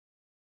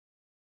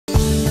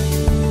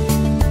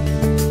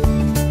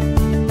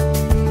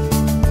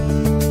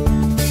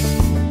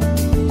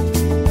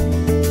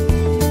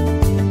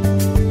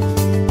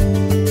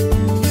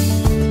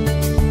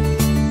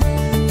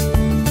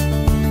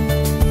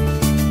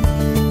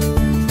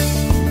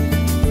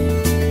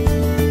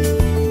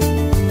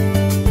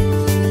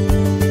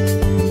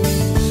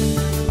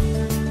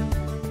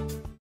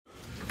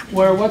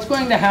where what's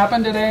going to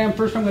happen today, and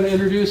first I'm going to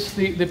introduce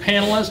the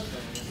panelists.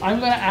 I'm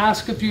going to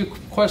ask a few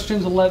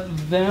questions and let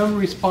them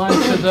respond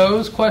to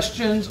those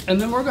questions, and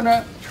then we're going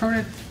to turn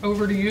it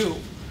over to you.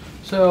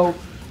 So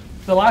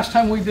the last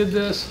time we did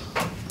this,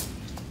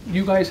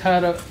 you guys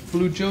had a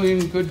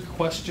bajillion good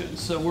questions.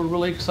 So we're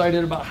really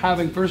excited about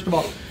having, first of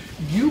all,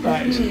 you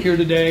guys here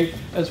today,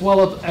 as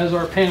well as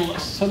our panelists.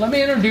 So let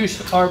me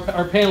introduce our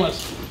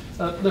panelists.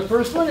 The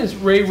first one is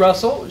Ray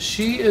Russell.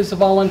 She is a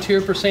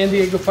volunteer for San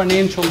Diego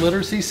Financial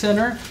Literacy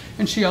Center,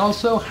 and she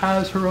also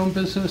has her own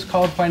business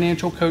called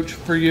Financial Coach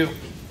for You.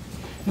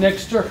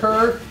 Next to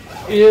her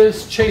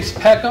is Chase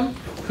Peckham,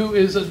 who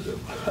is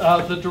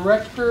the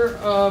Director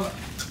of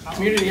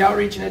Community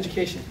Outreach and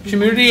Education.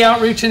 Community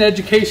Outreach and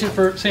Education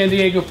for San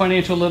Diego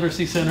Financial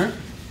Literacy Center.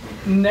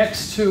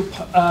 Next to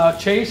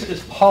Chase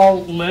is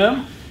Paul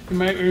Lim. You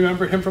might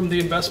remember him from the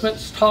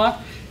investments talk.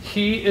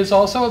 He is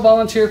also a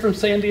volunteer from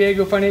San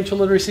Diego Financial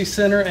Literacy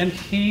Center, and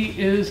he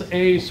is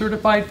a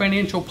certified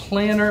financial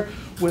planner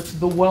with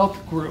the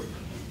Wealth Group.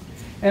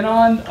 And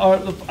on our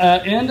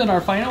end, and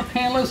our final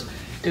panelist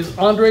is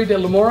Andre de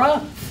la Mora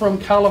from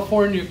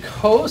California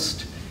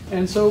Coast.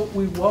 And so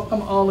we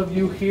welcome all of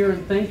you here,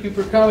 and thank you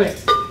for coming.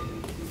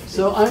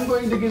 So I'm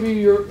going to give you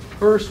your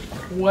first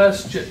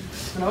question,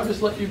 and I'll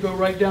just let you go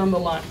right down the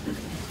line.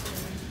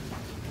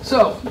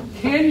 So,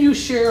 can you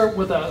share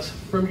with us,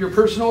 from your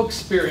personal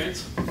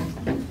experience,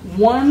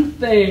 one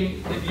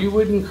thing that you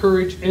would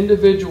encourage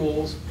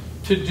individuals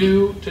to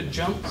do to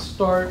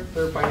jumpstart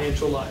their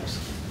financial lives?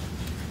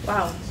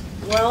 Wow.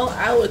 Well,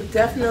 I would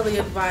definitely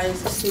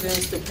advise the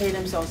students to pay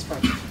themselves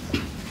first.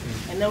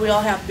 I know we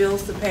all have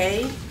bills to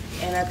pay,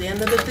 and at the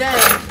end of the day,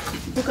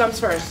 who comes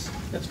first?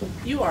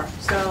 You are.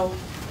 So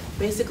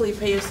basically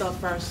pay yourself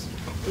first.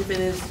 If it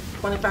is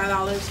 $25,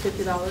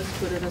 $50,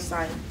 put it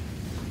aside,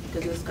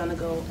 because it's going to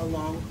go a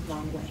long,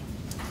 long way.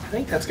 I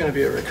think that's going to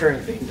be a recurring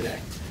theme today.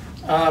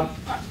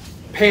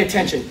 Pay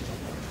attention.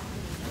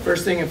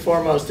 First thing and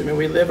foremost, I mean,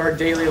 we live our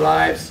daily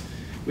lives.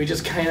 We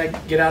just kind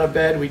of get out of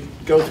bed, we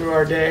go through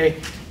our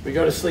day, we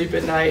go to sleep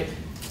at night,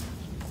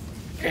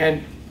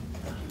 and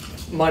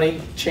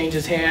money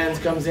changes hands,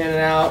 comes in and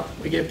out,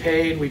 we get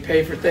paid, we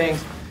pay for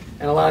things,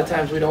 and a lot of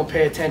times we don't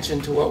pay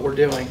attention to what we're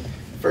doing.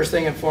 First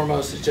thing and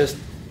foremost is just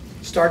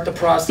start the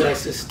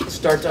process, is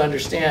start to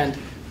understand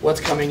what's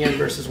coming in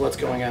versus what's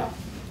going out.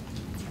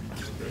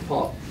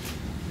 Paul?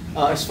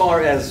 As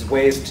far as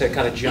ways to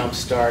kind of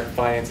jumpstart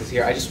finances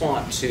here, I just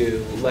want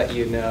to let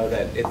you know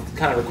that it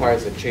kind of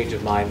requires a change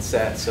of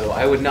mindset. So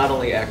I would not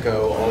only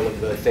echo all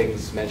of the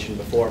things mentioned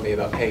before me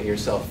about paying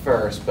yourself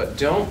first, but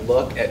don't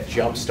look at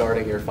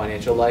jumpstarting your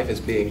financial life as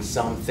being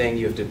something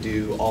you have to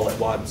do all at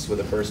once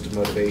with a burst of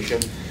motivation.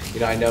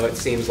 You know, I know it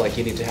seems like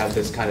you need to have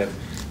this kind of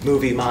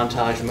movie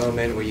montage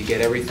moment where you get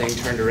everything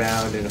turned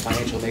around in a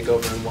financial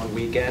makeover in one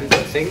weekend, but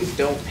things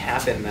don't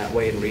happen that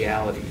way in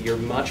reality. You're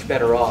much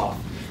better off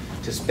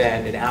to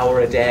spend an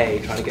hour a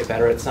day trying to get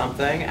better at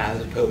something as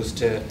opposed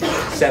to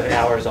 7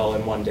 hours all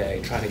in one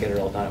day trying to get it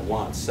all done at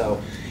once. So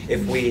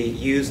if we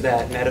use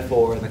that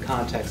metaphor in the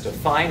context of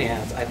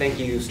finance, I think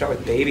you start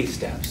with baby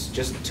steps.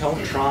 Just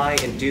don't try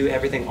and do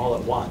everything all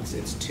at once.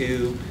 It's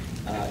too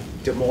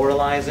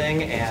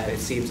demoralizing and it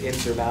seems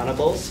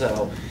insurmountable.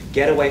 So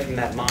get away from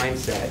that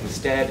mindset.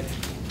 Instead,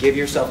 give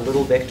yourself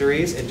little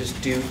victories and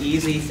just do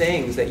easy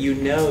things that you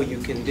know you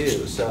can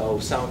do. So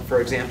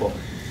for example,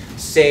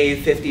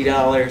 save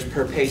 $50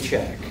 per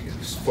paycheck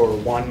for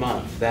 1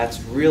 month.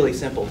 That's really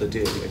simple to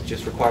do. It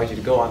just requires you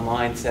to go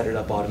online, set it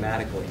up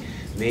automatically.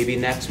 Maybe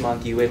next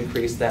month you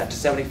increase that to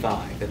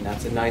 75, and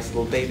that's a nice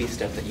little baby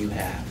step that you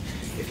have.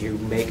 If you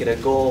make it a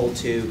goal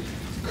to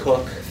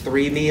cook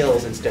 3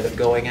 meals instead of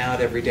going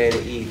out every day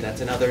to eat, that's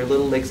another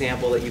little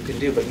example that you can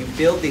do. But you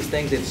build these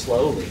things in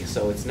slowly,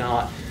 so it's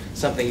not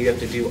something you have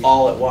to do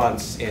all at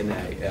once in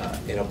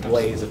a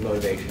blaze of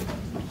motivation.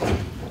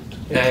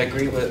 Yeah, I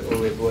agree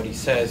with what he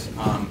says.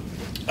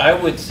 I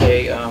would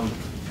say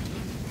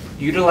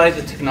utilize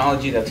the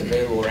technology that's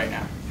available right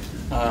now.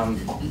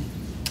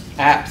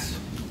 Apps,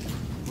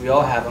 we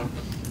all have them.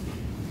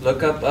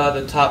 Look up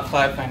the top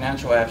 5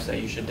 financial apps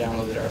that you should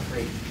download that are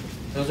free.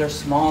 Those are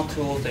small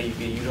tools that you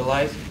can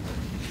utilize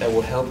that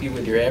will help you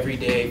with your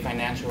everyday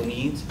financial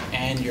needs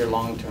and your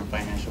long-term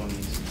financial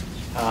needs.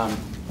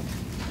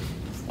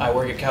 I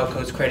work at Cal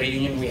Coast Credit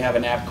Union. We have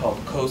an app called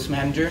Coast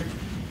Manager.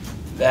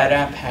 That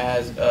app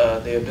has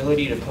the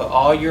ability to put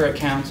all your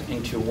accounts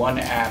into one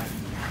app,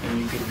 and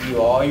you can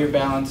view all your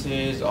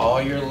balances,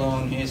 all your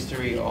loan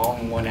history, all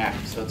in one app.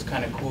 So it's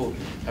kind of cool.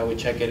 I would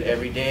check it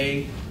every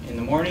day in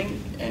the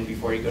morning and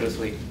before you go to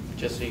sleep,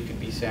 just so you could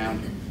be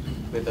sound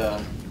with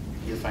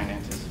your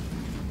finances.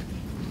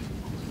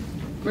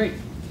 Great.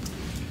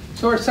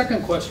 So our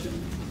second question.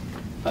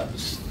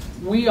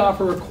 We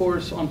offer a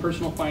course on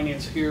personal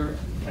finance here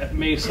at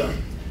Mesa,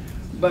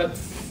 but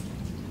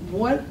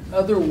what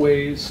other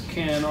ways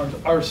can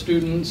our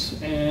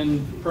students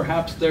and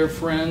perhaps their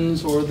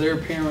friends or their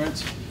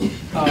parents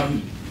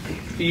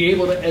be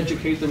able to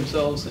educate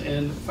themselves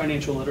in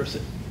financial literacy?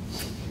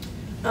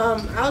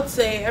 I would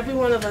say every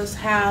one of us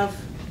have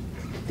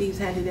these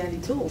handy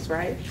dandy tools,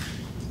 right?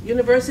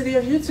 University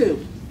of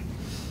YouTube,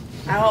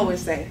 I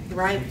always say,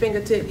 right?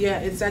 Fingertip, yeah,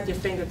 it's at your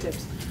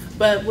fingertips.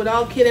 But with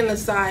all kidding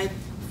aside,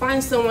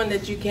 find someone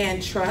that you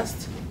can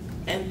trust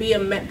and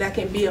that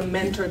can be a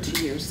mentor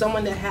to you,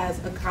 someone that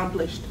has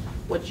accomplished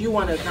what you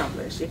want to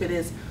accomplish. If it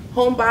is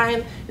home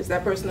buying, is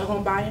that person a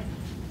home buyer?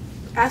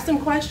 Ask them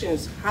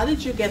questions. How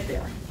did you get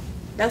there?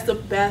 That's the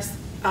best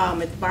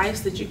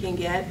advice that you can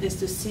get, is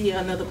to see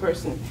another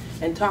person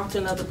and talk to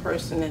another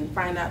person and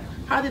find out,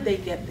 how did they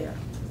get there?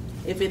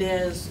 If it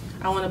is,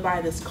 I want to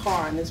buy this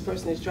car, and this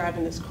person is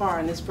driving this car,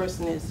 and this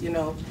person is, you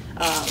know,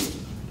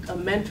 a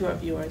mentor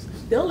of yours,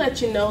 they'll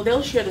let you know,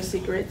 they'll share the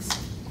secrets.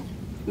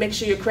 Make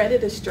sure your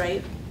credit is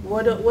straight.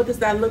 What does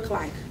that look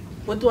like?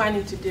 What do I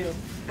need to do?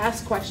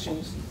 Ask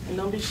questions, and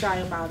don't be shy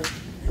about it.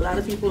 A lot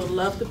of people would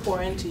love to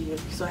pour into you,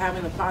 so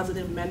having a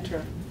positive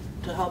mentor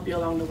to help you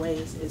along the way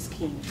is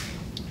key.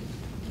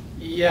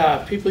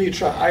 Yeah, people you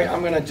trust.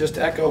 I'm going to just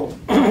echo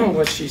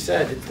what she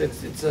said.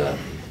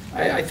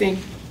 I think,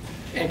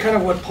 and kind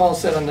of what Paul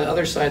said on the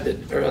other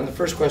side, or on the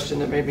first question,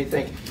 that made me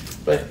think.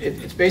 But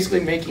it's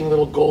basically making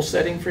little goal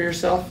setting for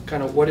yourself,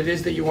 kind of what it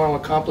is that you want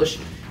to accomplish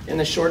in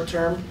the short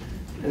term,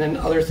 and then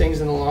other things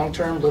in the long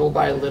term, little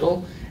by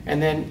little, and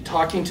then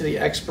talking to the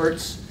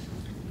experts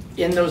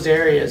in those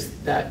areas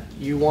that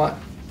you want,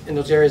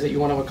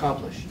 to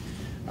accomplish.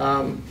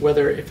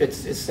 Whether if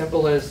it's as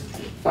simple as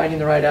finding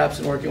the right apps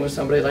and working with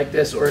somebody like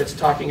this, or it's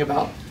talking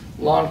about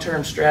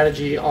long-term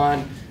strategy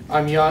on,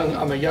 I'm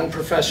a young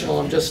professional,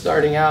 I'm just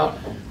starting out,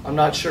 I'm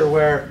not sure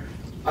where,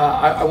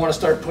 I want to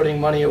start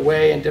putting money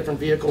away in different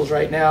vehicles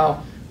right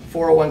now,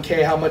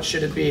 401k, how much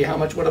should it be,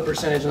 what a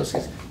percentage, and those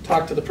things.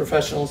 Talk to the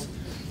professionals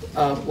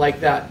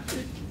like that,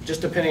 just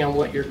depending on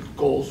what your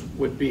goals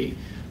would be.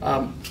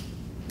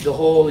 The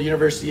whole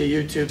University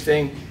of YouTube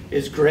thing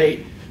is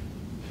great,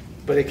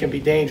 but it can be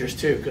dangerous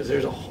too, because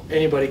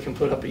anybody can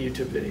put up a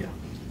YouTube video.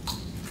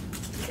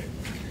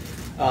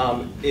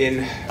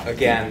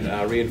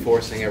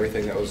 Reinforcing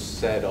everything that was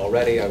said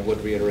already, I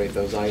would reiterate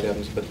those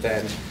items, but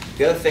then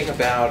the other thing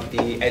about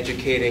the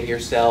educating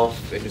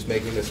yourself and just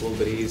making this a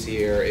little bit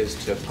easier is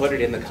to put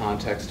it in the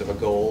context of a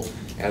goal.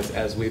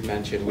 As we've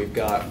mentioned, we've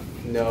got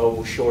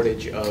no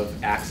shortage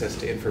of access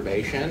to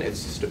information.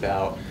 It's just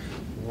about,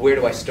 where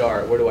do I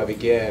start? Where do I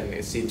begin?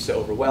 It seems so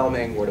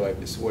overwhelming. Where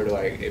do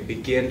I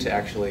begin to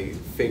actually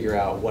figure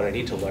out what I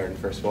need to learn?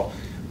 First of all,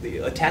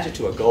 attach it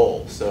to a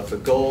goal. So if the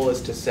goal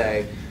is to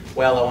say,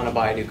 well, I want to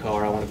buy a new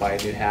car, I want to buy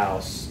a new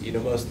house, you know,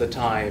 most of the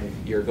time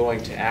you're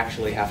going to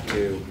actually have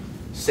to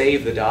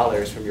save the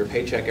dollars from your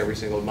paycheck every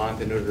single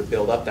month in order to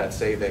build up that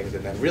savings.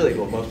 And then really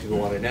what most people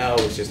want to know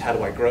is just, how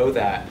do I grow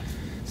that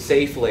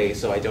safely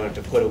so I don't have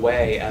to put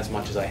away as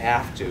much as I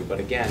have to? But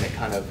again, it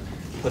kind of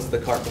puts the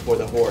cart before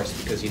the horse,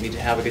 because you need to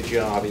have a good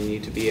job and you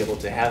need to be able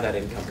to have that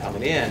income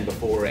coming in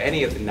before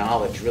any of the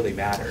knowledge really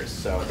matters.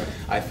 So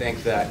I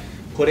think that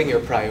putting your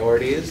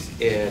priorities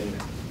in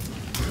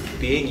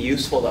being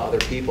useful to other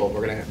people,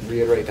 we're going to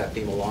reiterate that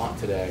theme a lot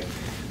today,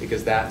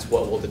 because that's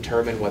what will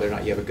determine whether or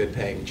not you have a good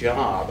paying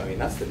job. I mean,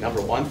 that's the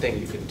number one thing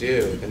you can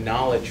do. The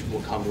knowledge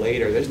will come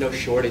later. There's no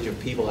shortage of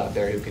people out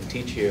there who can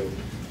teach you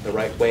the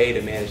right way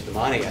to manage the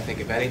money. I think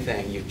if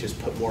anything, you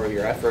just put more of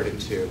your effort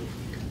into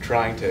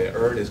trying to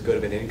earn as good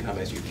of an income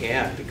as you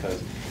can,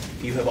 because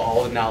if you have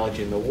all the knowledge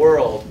in the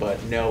world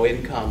but no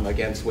income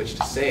against which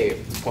to save,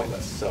 it's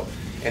pointless. So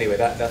anyway,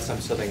 that's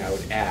something I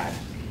would add.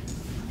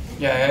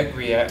 Yeah, I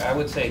agree. I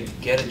would say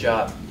get a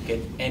job, get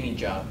any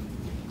job.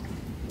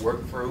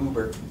 Work for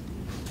Uber.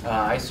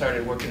 I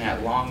started working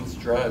at Long's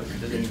Drugs.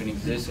 It doesn't even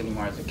exist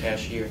anymore, as a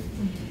cashier.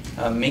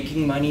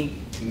 Making money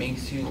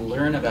makes you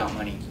learn about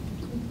money,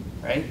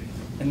 right?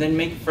 And then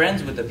make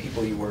friends with the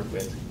people you work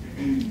with.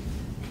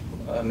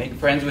 Make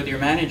friends with your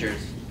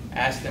managers.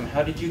 Ask them,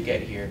 how did you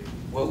get here?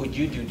 What would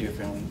you do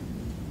differently?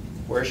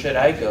 Where should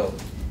I go?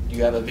 Do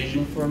you have a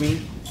vision for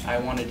me? I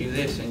want to do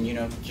this. And, you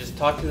know, just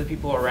talk to the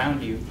people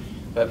around you.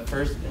 But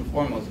first and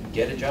foremost,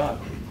 get a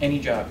job, any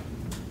job.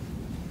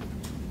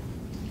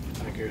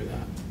 I agree with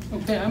that.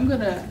 Okay, I'm going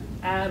to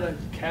add a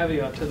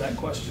caveat to that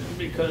question,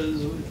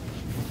 because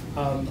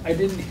I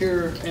didn't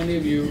hear any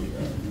of you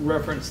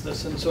reference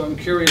this, and so I'm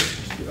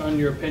curious on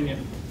your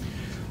opinion.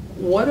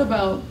 What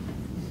about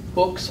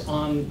books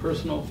on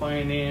personal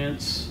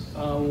finance?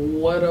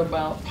 What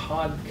about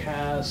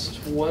podcasts?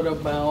 What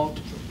about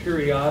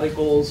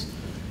periodicals?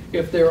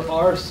 If there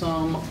are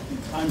some,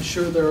 I'm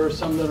sure there are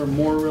some that are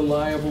more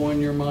reliable in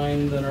your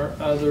mind than are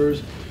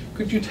others.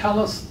 Could you tell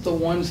us the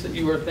ones that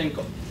you think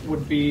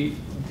would be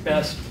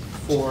best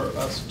for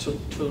us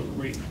to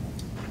read?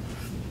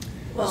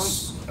 Well,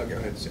 Oh, go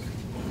ahead, Sue.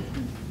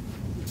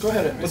 Go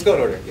ahead. Let's go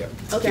in order. Yeah.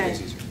 okay.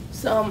 Keep it easier.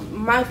 So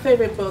my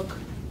favorite book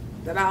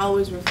that I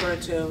always refer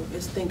to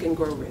is Think and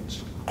Grow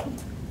Rich.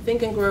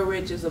 Think and Grow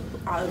Rich is a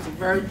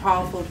very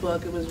powerful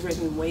book. It was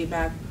written way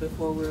back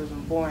before we were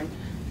even born.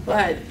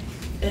 But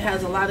it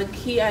has a lot of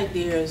key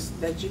ideas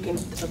that you can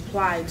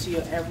apply to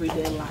your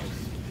everyday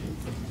life.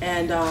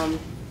 And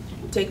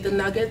take the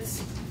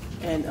nuggets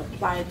and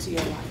apply it to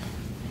your life.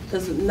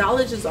 Because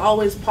knowledge is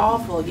always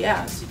powerful,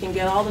 yes. You can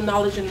get all the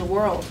knowledge in the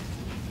world.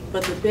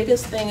 But the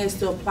biggest thing is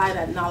to apply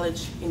that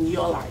knowledge in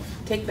your life.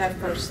 Take that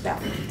first step,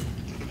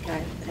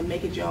 okay, and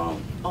make it your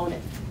own. Own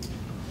it.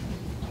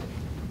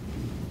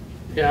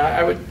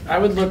 Yeah, I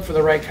would look for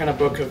the right kind of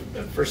book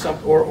for some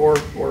or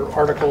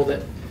article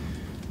that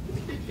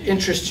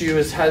interests you,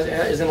 is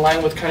in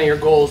line with kind of your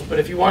goals. But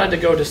if you wanted to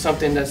go to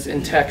something that's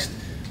in text,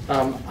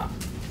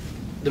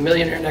 The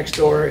Millionaire Next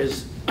Door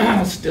is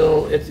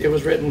still, it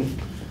was written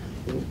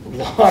a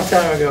long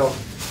time ago,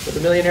 but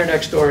The Millionaire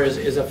Next Door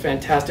is a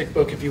fantastic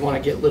book if you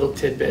want to get little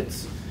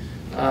tidbits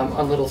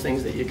on little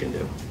things that you can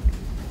do.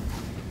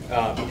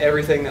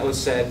 Everything that was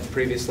said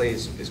previously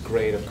is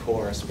great, of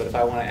course, but if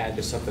I want to add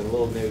just something a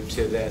little new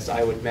to this,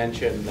 I would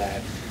mention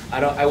that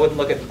I wouldn't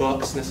look at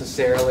books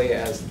necessarily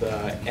as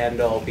the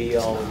end-all,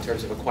 be-all in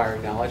terms of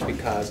acquiring knowledge,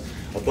 because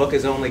a book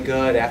is only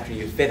good after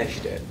you've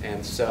finished it,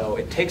 and so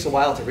it takes a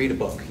while to read a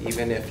book,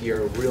 even if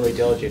you're really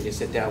diligent, you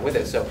sit down with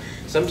it. So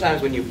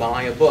sometimes when you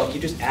buy a book,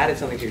 you just added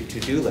something to your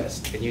to-do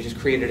list, and you just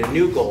created a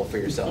new goal for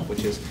yourself,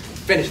 which is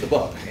finish the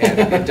book, and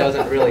it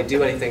doesn't really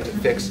do anything to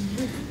fix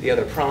the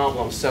other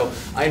problems. So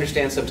I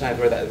understand sometimes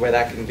where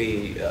that can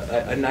be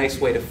a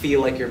nice way to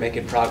feel like you're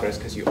making progress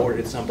because you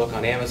ordered some book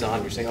on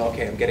Amazon. You're saying, oh,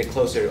 okay, I'm getting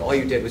closer. All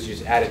you did was you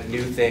just added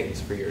new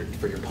things for your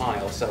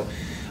pile. So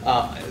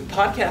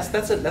podcast,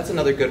 that's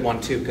another good one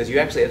too, because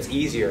it's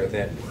easier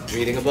than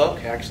reading a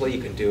book. Actually,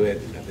 you can do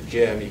it at the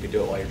gym. You can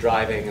do it while you're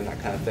driving and that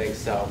kind of thing.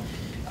 So.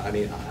 I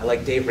mean, I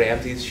like Dave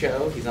Ramsey's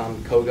show. He's on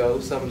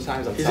Kogo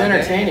sometimes on He's Sunday.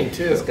 entertaining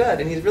too. He's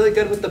good, and he's really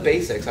good with the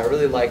basics. I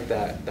really like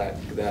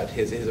that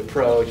his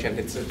approach, and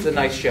it's a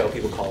nice show.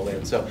 People call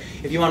in. So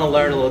if you want to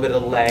learn a little bit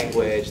of the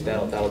language,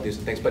 that'll do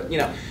some things. But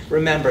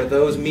remember,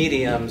 those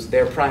mediums,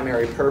 their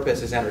primary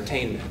purpose is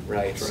entertainment,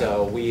 right?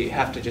 So we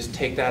have to just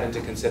take that into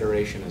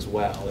consideration as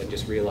well, and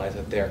just realize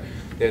that they're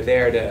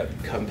there to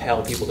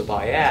compel people to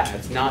buy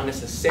ads, not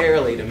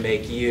necessarily to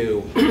make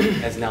you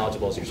as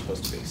knowledgeable as you're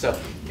supposed to be. So,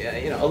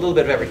 a little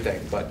bit of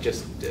everything, but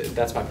just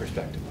that's my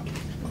perspective.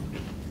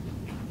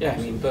 Yeah, I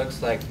mean,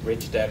 books like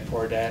Rich Dad,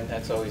 Poor Dad,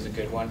 that's always a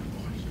good one.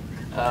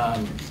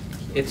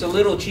 It's a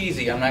little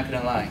cheesy, I'm not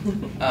gonna lie.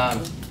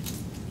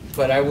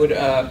 But I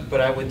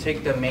would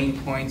take the main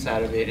points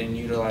out of it and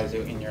utilize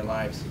it in your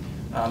lives.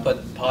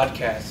 But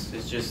podcasts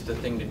is just the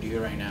thing to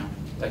do right now.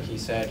 Like he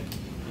said,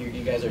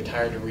 you guys are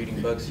tired of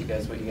reading books.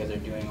 What you guys are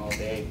doing all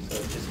day. So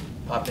just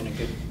pop in a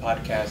good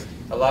podcast.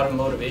 A lot of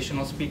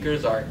motivational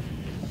speakers are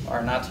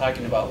not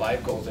talking about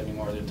life goals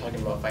anymore. They're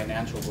talking about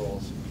financial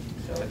goals.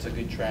 So it's a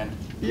good trend.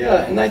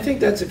 Yeah, and I think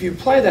that's, if you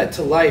apply that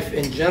to life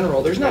in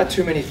general, there's not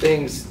too many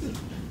things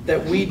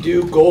that we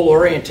do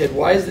goal-oriented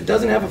wise that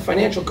doesn't have a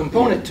financial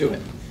component to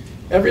it.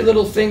 Every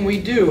little thing we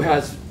do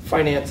has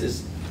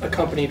finances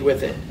accompanied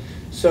with it.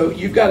 So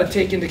you've got to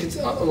take into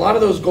consideration, a lot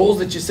of those goals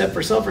that you set for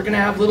yourself are going to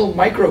have little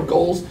micro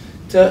goals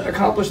to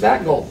accomplish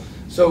that goal.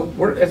 So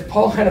as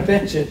Paul kind of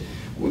mentioned,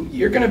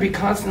 you're going to be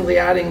constantly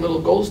adding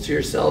little goals to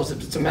yourselves.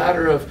 It's a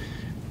matter of,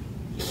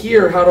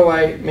 here, how do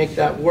I make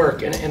that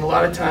work? And a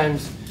lot of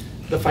times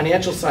the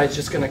financial side is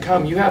just going to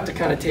come. You have to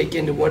kind of take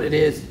into what it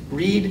is,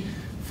 read,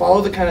 follow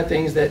the kind of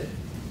things that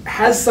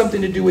has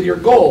something to do with your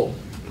goal.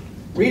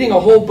 Reading a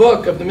whole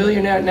book of The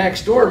Millionaire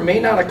Next Door may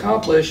not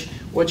accomplish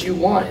what you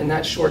want in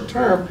that short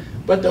term,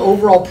 but the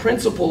overall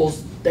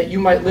principles that you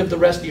might live the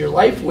rest of your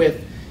life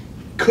with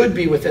could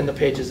be within the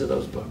pages of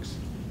those books.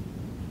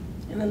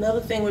 And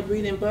another thing with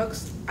reading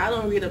books, I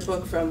don't read a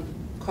book from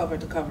cover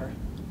to cover.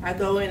 I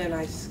go in and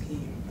I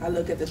skim. I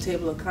look at the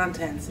table of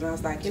contents and I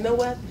was like, you know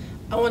what?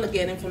 I want to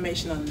get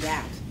information on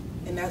that.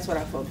 And that's what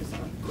I focus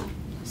on.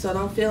 So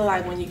don't feel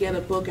like when you get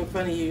a book in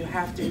front of you, you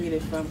have to read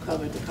it from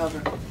cover to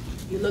cover.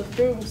 You look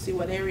through and see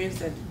what areas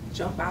that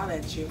jump out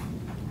at you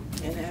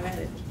and have at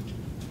it.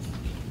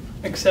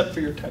 Except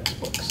for your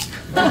textbooks.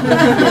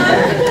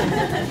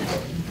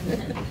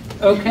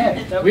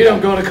 Okay. We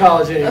don't go to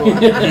college anymore.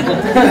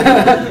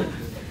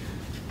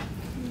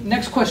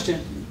 Next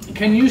question.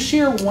 Can you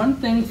share one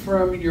thing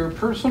from your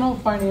personal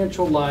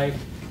financial life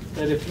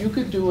that if you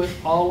could do it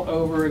all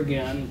over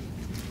again,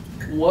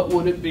 what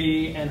would it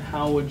be and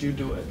how would you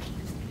do it?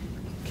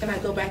 Can I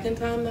go back in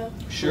time though?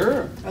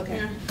 Sure.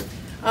 Okay.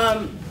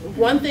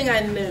 One thing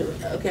I knew,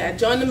 I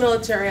joined the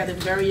military at a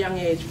very young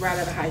age, right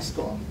out of high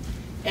school.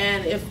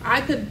 And if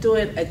I could do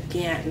it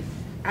again,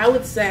 I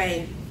would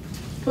say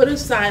put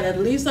aside at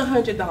least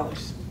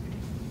 $100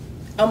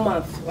 a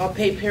month, or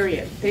pay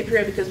period. Pay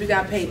period because we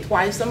got paid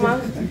twice a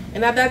month.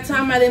 And at that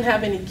time I didn't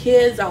have any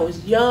kids, I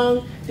was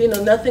young, didn't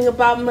know nothing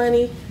about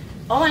money.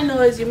 All I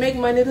know is you make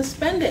money to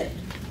spend it.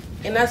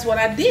 And that's what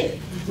I did.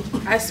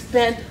 I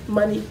spent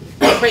money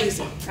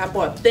crazy. I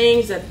bought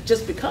things that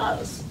just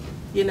because.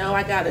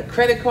 I got a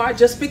credit card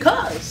just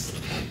because.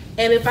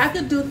 And if I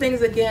could do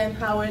things again,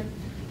 Howard,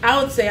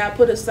 I would say I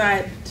put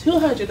aside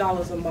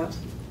 $200 a month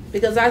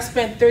because I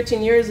spent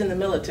 13 years in the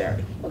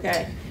military,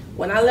 okay?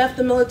 When I left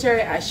the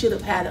military, I should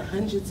have had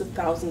hundreds of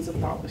thousands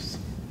of dollars.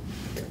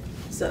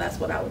 So that's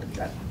what I would have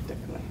done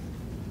differently.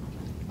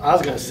 I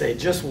was going to say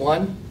just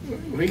one.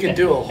 We could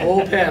do a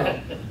whole panel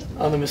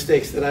on the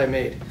mistakes that I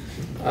made.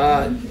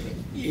 I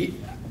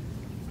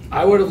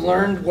would have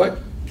learned what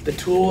the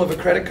tool of a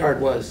credit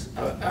card was.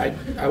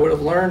 I would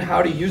have learned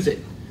how to use it.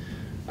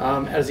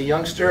 As a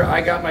youngster,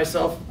 I was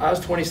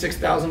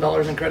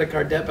 $26,000 in credit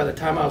card debt by the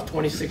time I was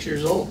 26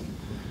 years old.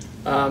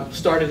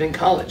 Started in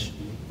college.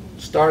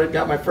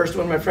 Got my first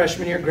one my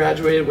freshman year,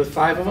 graduated with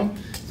 5 of them.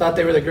 Thought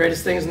they were the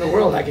greatest things in the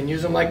world. I can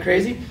use them like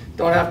crazy.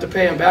 Don't have to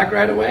pay them back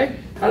right away.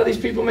 How do these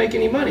people make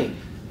any money?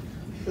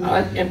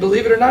 And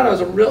believe it or not, I was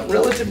a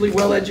relatively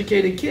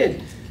well-educated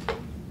kid,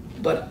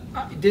 but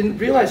I didn't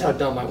realize how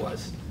dumb I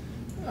was.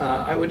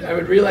 I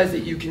would realize that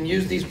you can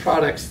use these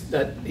products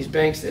that these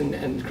banks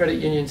and credit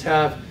unions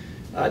have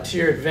to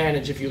your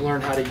advantage if you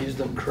learn how to use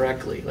them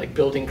correctly, like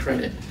building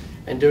credit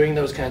and doing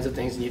those kinds of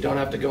things, and you don't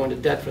have to go into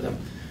debt for them.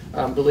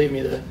 Believe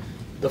me,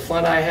 the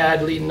fun I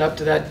had leading up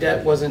to that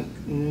debt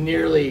wasn't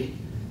nearly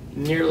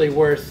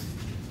worth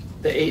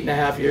the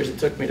 8.5 years it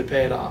took me to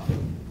pay it off.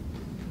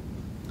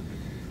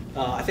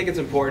 I think it's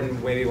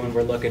important maybe when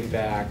we're looking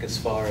back as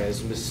far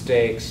as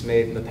mistakes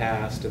made in the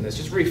past and this,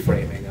 just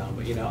reframing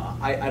them. You know,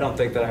 I don't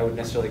think that I would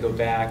necessarily go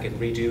back and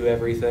redo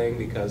everything,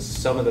 because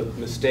some of the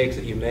mistakes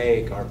that you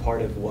make are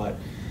part of what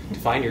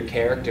define your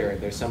character,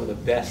 and they're some of the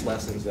best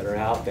lessons that are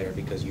out there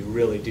because you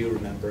really do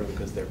remember them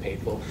because they're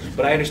painful.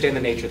 But I understand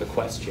the nature of the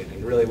question,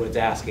 and really what it's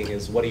asking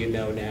is, what do you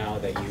know now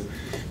that you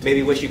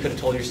maybe wish you could have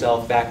told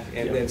yourself back?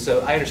 And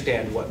so I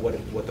understand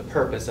what the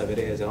purpose of it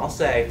is, and I'll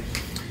say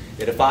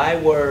that if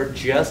I were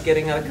just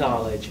getting out of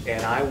college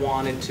and I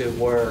wanted to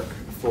work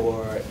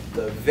for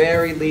the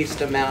very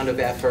least amount of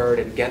effort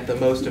and get the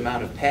most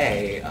amount of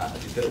pay,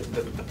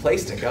 the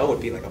place to go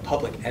would be like a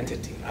public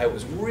entity. I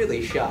was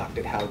really shocked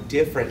at how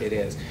different it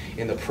is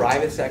in the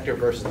private sector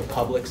versus the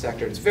public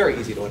sector. It's very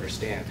easy to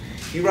understand.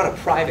 If you run a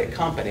private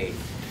company,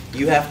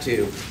 you have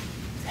to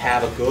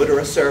have a good or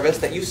a service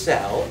that you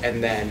sell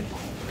and then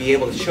be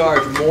able to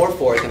charge more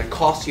for it than it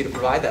costs you to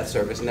provide that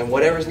service, and then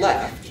whatever's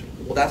left,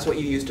 well, that's what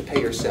you use to pay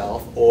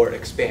yourself or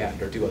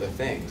expand or do other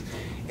things.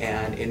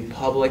 And in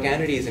public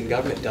entities and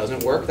government, it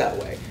doesn't work that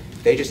way.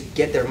 They just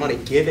get their money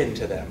given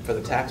to them for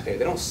the taxpayer.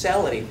 They don't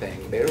sell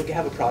anything. They don't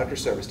have a product or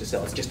service to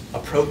sell. It's just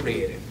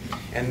appropriated.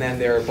 And then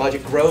their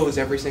budget grows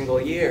every single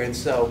year. And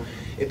so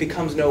it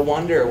becomes no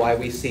wonder why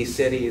we see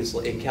cities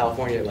in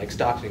California like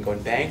Stockton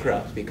going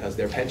bankrupt, because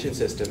their pension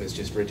system is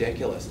just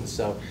ridiculous. And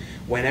so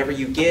whenever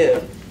you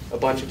give a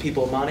bunch of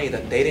people money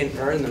that they didn't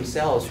earn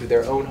themselves through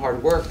their own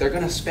hard work, they're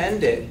going to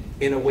spend it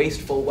in a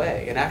wasteful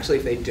way. And actually,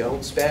 if they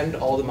don't spend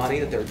all the money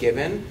that they're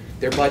given,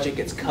 their budget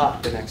gets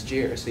cut the next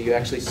year. So you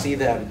actually see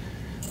them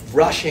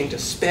rushing to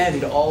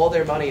spend all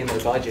their money in their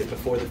budget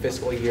before the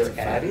fiscal year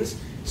ends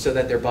so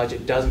that their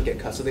budget doesn't get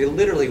cut. So they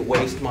literally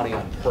waste money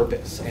on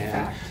purpose.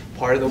 And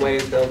part of the way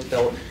is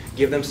they'll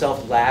give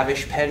themselves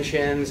lavish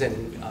pensions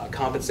and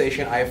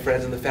compensation. I have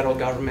friends in the federal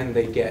government,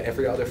 they get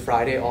every other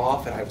Friday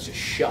off, and I was just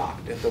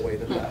shocked at the way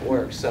that that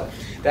works. So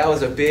that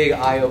was a big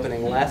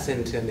eye-opening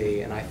lesson to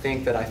me, and I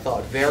think that I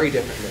thought very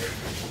differently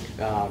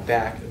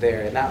back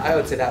there. And that, I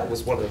would say that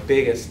was one of the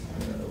biggest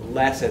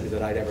lessons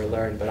that I'd ever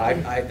learned. But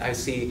I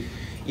see,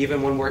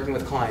 even when working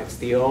with clients,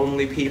 the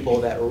only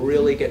people that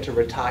really get to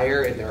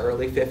retire in their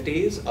early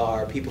 50s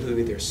are people who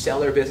either sell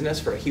their business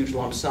for a huge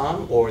lump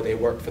sum or they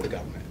work for the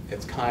government.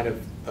 It's kind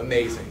of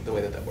amazing the way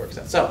that that works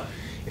out. So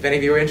if any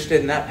of you are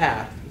interested in that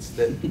path, it's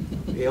the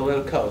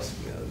Little Coast.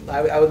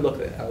 I would look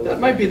at it. That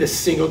might be the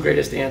single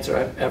greatest answer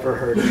I've ever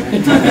heard.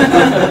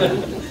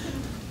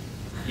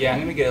 Yeah, I'm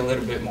going to get a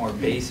little bit more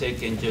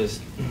basic and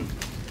just,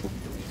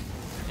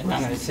 and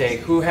I'm going to say,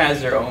 who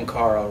has their own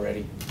car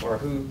already? Or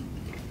who,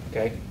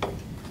 okay?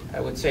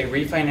 I would say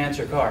refinance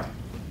your car,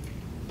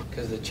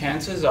 because the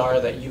chances are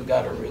that you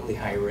got a really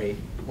high rate,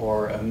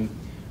 or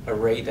a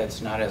rate that's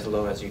not as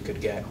low as you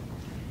could get.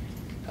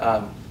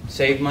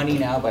 Save money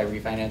now by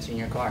refinancing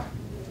your car.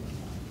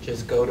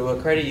 Just go to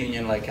a credit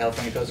union like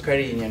California Coast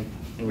Credit Union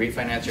and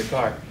refinance your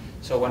car.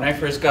 So when I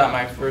first got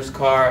my first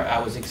car, I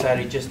was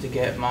excited just to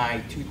get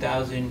my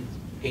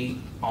 2008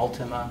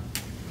 Altima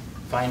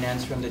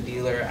financed from the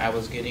dealer. I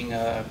was getting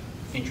a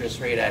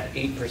interest rate at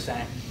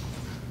 8%.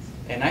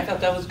 And I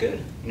thought that was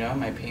good. You know,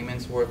 my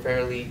payments were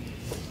fairly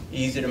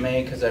easy to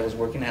make because I was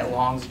working at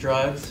Long's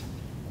Drugs.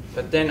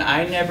 But then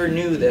I never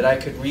knew that I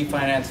could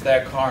refinance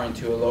that car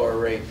into a lower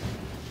rate.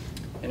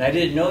 And I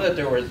didn't know that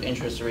there were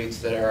interest rates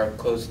that are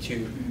close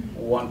to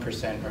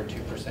 1% or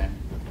 2%.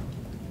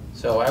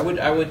 So I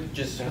would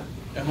just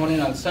hone in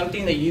on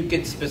something that you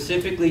could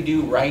specifically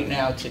do right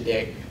now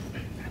today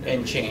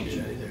and change.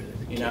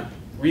 You know,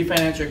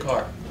 refinance your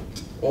car,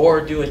 or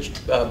do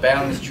a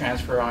balance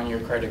transfer on your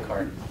credit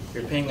card.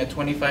 You're paying a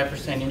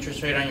 25%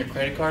 interest rate on your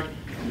credit card.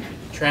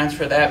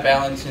 Transfer that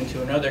balance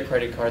into another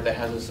credit card that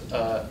has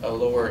a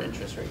lower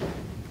interest rate.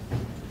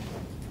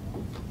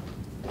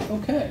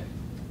 Okay.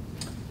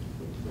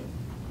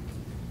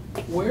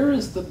 Where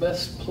is the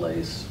best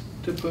place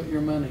to put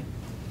your money?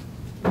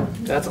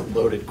 That's a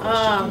loaded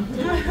question.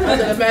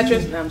 Under the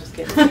mattress? No, I'm just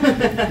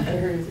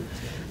kidding.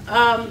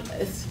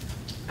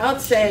 I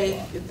would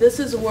say this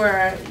is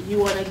where you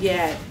want to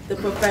get the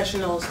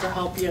professionals to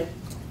help you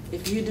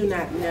if you do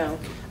not know.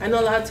 I know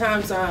a lot of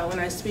times when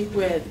I speak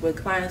with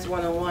clients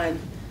one-on-one,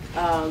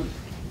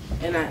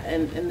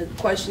 and the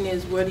question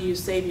is, where do you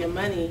save your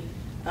money?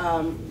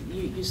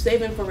 You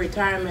saving for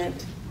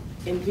retirement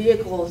in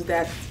vehicles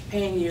that's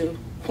paying you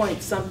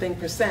point something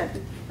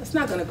percent. That's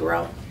not going to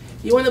grow.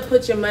 You want to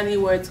put your money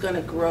where it's going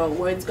to grow,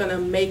 where it's going to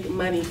make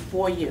money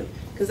for you.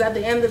 Because at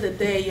the end of the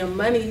day, your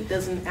money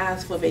doesn't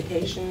ask for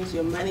vacations,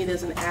 your money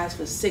doesn't ask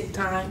for sick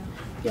time,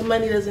 your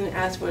money doesn't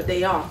ask for a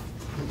day off.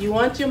 You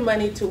want your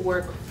money to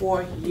work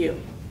for you,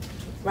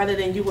 rather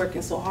than you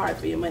working so hard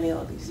for your money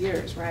all these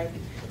years, right?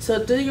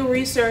 So do your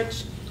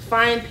research,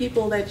 find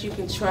people that you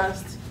can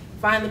trust,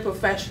 find the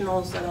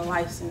professionals that are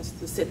licensed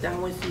to sit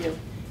down with you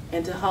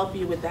and to help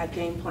you with that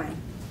game plan.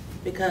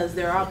 Because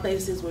there are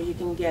places where you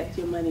can get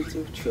your money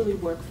to truly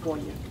work for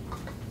you.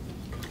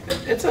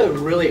 It's a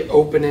really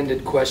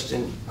open-ended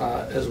question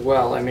as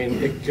well. I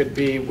mean, it could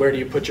be, where do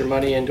you put your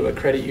money into a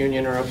credit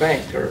union or a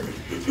bank, or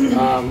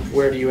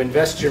where do you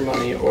invest your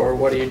money, or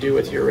what do you do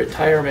with your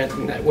retirement,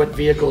 and what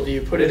vehicle do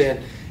you put it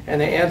in?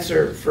 And the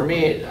answer for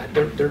me,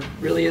 there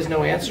really is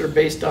no answer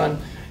based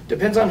on,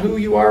 depends on who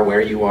you are,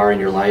 where you are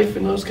in your life,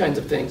 and those kinds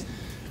of things.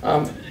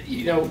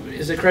 You know,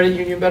 is a credit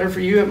union better for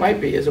you? It might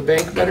be. Is a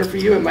bank better for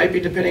you? It might be,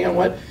 depending on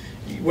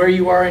where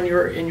you are in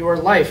your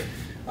life.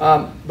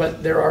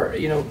 But there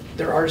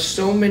are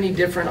so many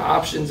different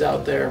options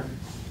out there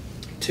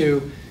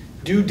to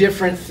do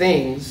different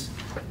things.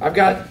 I've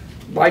got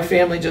my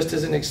family, just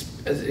as an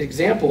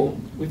example.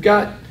 We've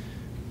got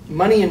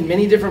money in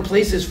many different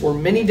places for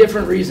many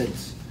different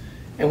reasons,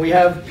 and we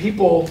have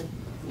people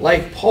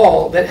like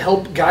Paul that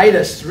help guide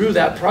us through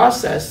that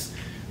process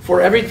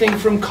for everything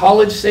from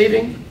college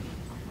saving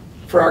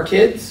for our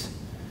kids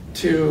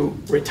to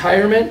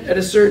retirement at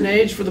a certain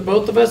age for the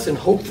both of us, and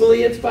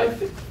hopefully it's by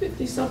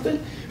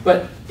 50-something.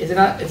 But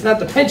it's not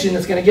the pension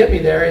that's going to get me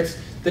there. It's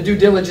the due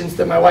diligence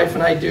that my wife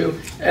and I do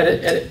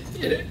at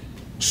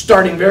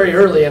starting very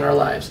early in our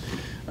lives.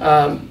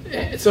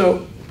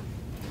 So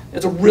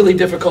it's a really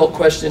difficult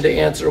question to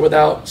answer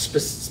without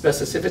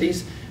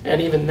specificities.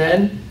 And even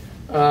then,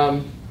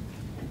 I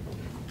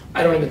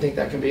don't even think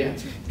that can be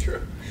answered.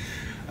 True.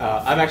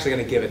 I'm actually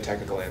going to give a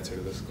technical answer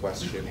to this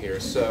question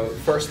here. So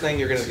first thing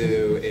you're going to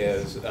do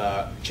is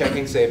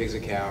checking savings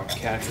account,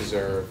 cash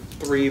reserve,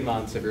 3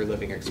 months of your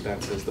living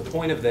expenses. The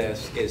point of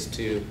this is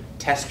to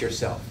test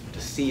yourself, to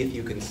see if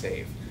you can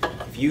save.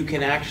 If you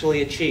can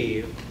actually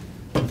achieve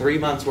 3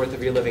 months worth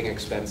of your living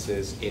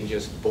expenses in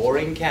just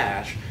boring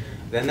cash,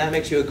 then that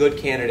makes you a good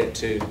candidate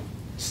to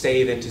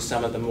save into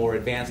some of the more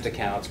advanced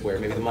accounts where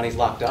maybe the money's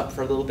locked up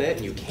for a little bit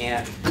and you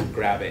can't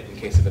grab it in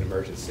case of an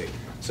emergency.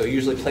 So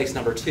usually place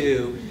number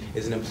 2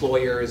 is an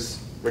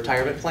employer's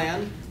retirement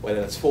plan,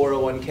 whether it's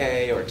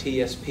 401k or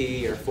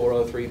TSP or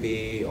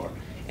 403b or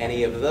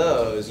any of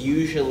those.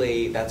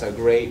 Usually that's a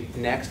great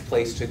next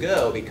place to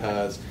go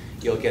because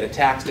you'll get a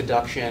tax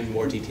deduction,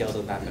 more details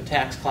on that in the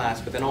tax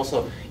class, but then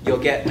also you'll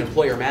get an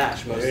employer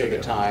match most of the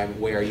time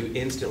where you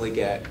instantly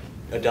get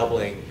a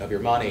doubling of your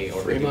money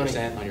or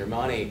 50% on your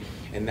money,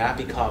 and that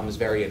becomes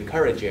very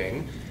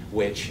encouraging,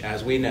 which,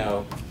 as we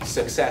know,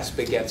 success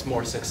begets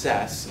more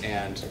success,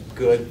 and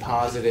good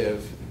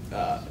positive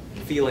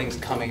feelings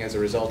coming as a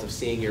result of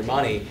seeing your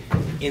money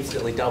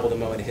instantly double the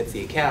moment it hits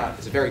the account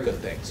is a very good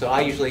thing. So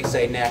I usually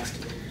say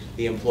next,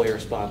 the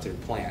employer-sponsored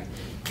plan.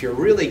 If you're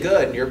really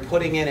good and you're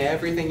putting in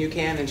everything you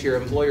can into your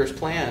employer's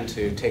plan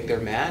to take their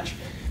match,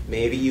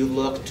 maybe you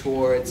look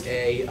towards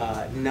a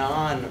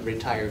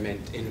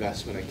non-retirement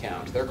investment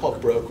account. They're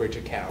called brokerage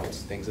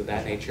accounts, things of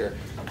that nature.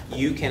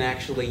 You can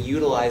actually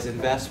utilize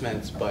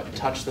investments but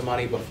touch the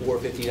money before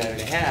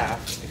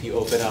 59.5 if you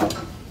open up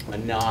a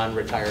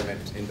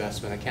non-retirement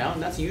investment account.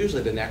 And that's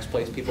usually the next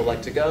place people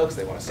like to go because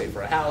they want to save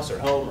for a house or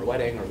home or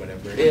wedding or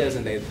whatever it is,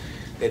 and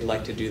they'd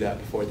like to do that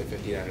before they're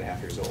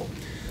 59.5 years old.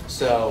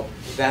 So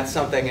that's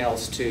something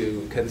else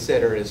to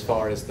consider as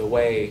far as the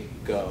way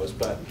goes.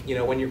 But you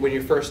know, when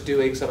you're first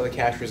doing some of the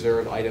cash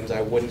reserve items,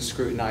 I wouldn't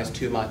scrutinize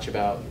too much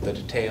about the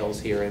details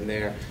here and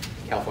there.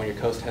 California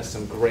Coast has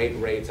some great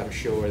rates, I'm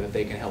sure, that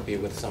they can help you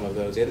with some of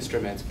those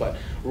instruments. But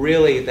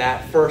really,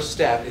 that first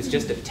step is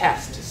just a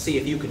test to see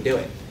if you can do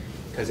it.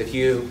 Because if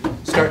you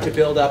start to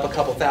build up a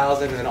couple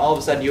thousand and then all of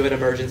a sudden you have an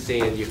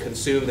emergency and you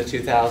consume the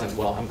 2,000,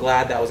 well, I'm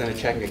glad that was in a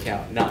checking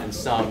account, not in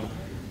some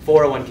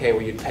 401k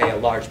where you'd pay a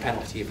large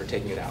penalty for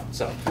taking it out.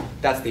 So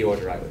that's the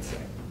order I would say.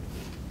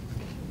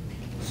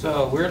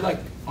 So we're like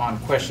on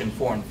question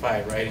 4 and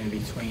 5, right in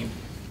between.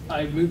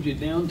 I moved you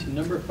down to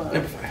number 5.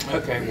 Number 5.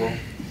 Okay, well,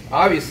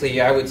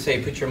 obviously I would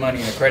say put your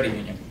money in a credit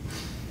union.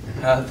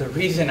 The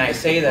reason I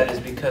say that is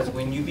because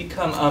when you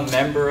become a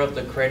member of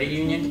the credit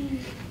union,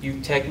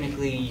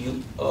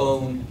 you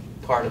own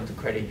part of the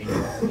credit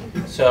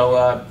union.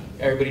 So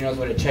everybody knows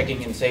what a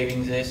checking and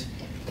savings is.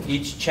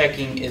 Each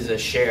checking is a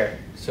share,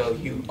 so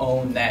you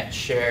own that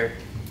share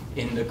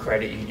in the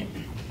credit union.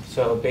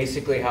 So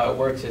basically how it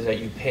works is that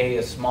you pay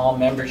a small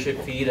membership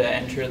fee to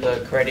enter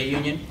the credit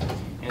union,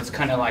 and it's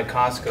kind of like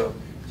Costco.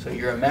 So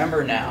you're a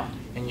member now,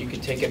 and you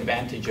can take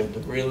advantage of the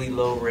really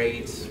low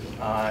rates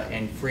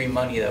and free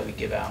money that we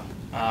give out.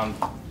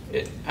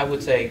 I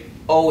would say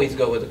always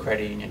go with the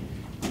credit union,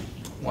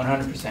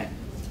 100%.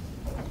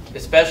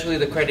 Especially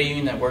the credit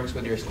union that works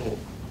with your school.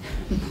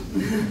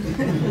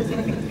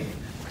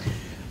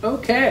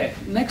 Okay,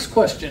 next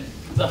question.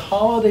 The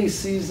holiday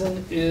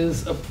season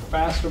is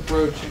fast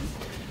approaching.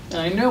 And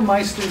I know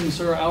my students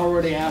are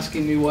already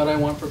asking me what I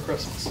want for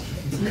Christmas.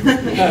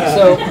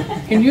 So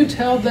can you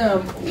tell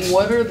them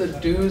what are the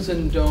do's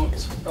and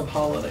don'ts of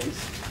holidays?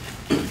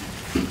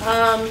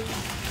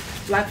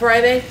 Black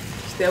Friday,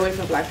 stay away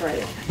from Black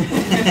Friday.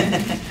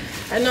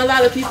 I know a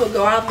lot of people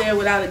go out there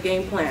without a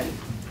game plan.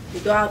 You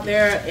go out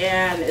there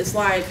and it's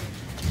like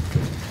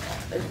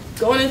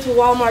going into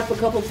Walmart for a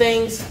couple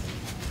things,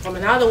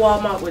 coming out of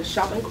Walmart with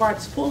shopping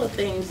carts full of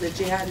things that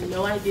you had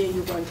no idea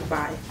you were going to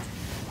buy.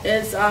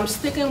 It's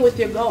sticking with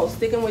your goals,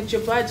 sticking with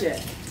your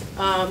budget.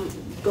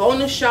 Going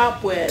to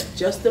shop with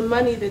just the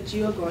money that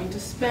you are going to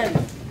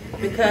spend,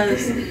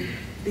 because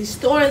these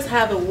stores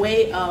have a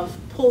way of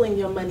pulling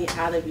your money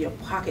out of your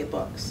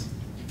pocketbooks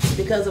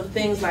because of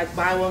things like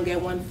buy one,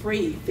 get one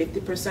free,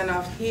 50%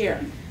 off here.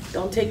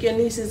 Don't take your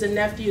nieces and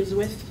nephews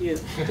with you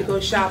to go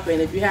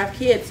shopping. If you have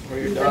kids,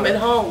 leave them at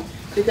home,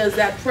 because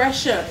that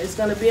pressure is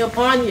going to be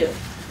upon you.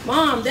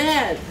 Mom,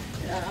 Dad,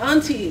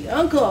 auntie,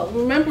 uncle,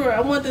 remember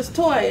I want this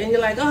toy, and you're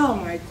like, oh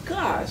my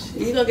gosh,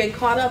 you're going to get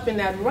caught up in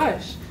that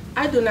rush.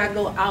 I do not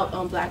go out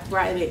on Black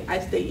Friday, I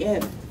stay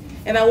in.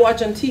 And I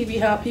watch on TV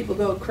how people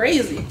go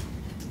crazy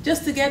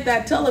just to get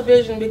that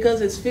television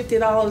because it's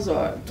 $50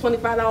 or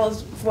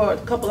 $25 for a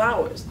couple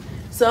hours.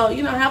 So,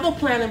 you know, have a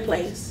plan in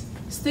place,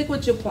 stick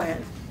with your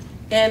plan.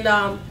 And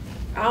I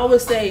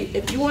always say,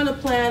 if you want to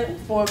plan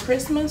for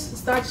Christmas,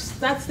 start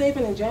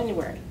saving in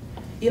January.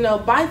 You know,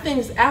 buy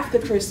things after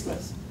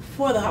Christmas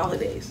for the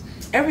holidays.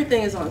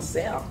 Everything is on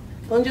sale.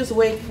 Don't just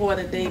wait for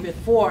the day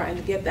before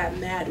and get that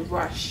mad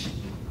rush.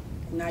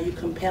 Now you're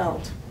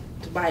compelled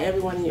to buy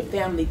everyone in your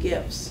family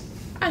gifts.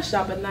 I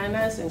shop at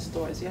 99-cent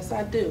stores. Yes,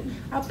 I do.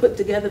 I put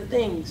together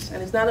things,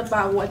 and it's not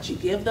about what you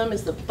give them,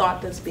 it's the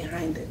thought that's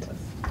behind it.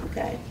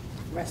 Okay?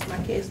 Rest my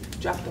case,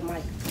 drop the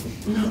mic.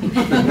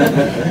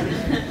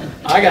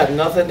 I got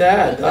nothing to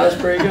add. That was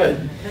pretty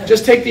good.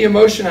 Just take the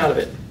emotion out of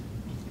it.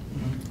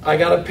 I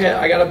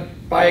gotta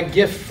buy a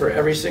gift for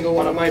every single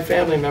one of my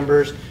family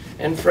members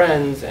and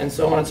friends and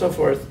so on and so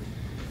forth.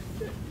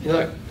 You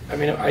know, I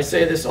mean, I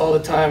say this all the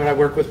time, and I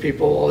work with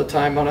people all the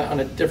time on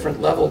a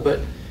different level, but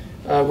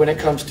when it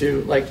comes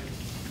to like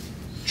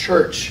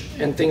church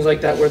and things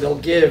like that, where they'll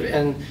give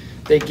and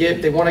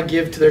they want to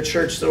give to their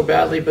church so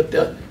badly, but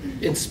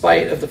in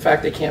spite of the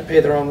fact they can't pay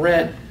their own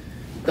rent,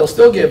 they'll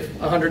still give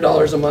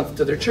 $100 a month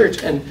to their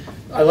church. And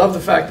I love the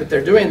fact that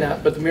they're doing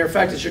that, but the mere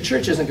fact is your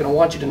church isn't going to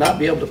want you to not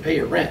be able to pay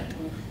your rent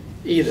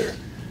either.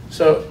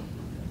 So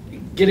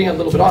getting a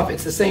little bit off,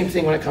 it's the same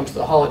thing when it comes to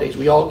the holidays.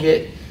 We all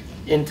get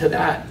into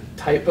that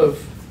type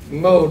of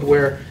mode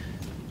where,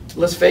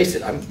 let's face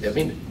it, I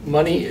mean,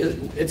 money,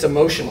 it's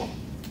emotional.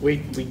 We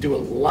do a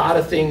lot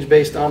of things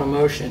based on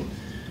emotion.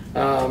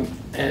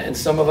 And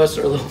some of us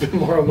are a little bit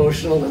more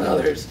emotional than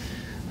others.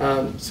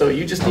 So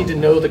you just need to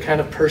know the kind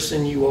of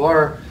person you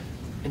are.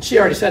 And she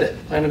already said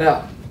it, plan it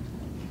out.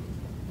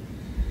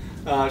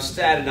 Just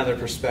to add another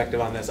perspective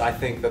on this, I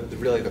think that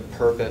really the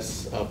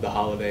purpose of the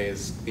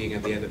holidays being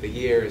at the end of the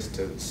year is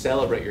to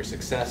celebrate your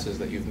successes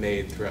that you've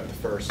made throughout the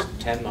first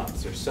 10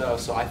 months or so.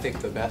 So I think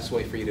the best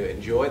way for you to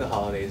enjoy the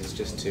holidays is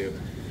just to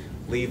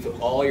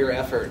leave all your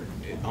effort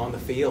on the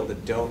field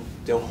and don't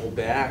hold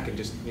back, and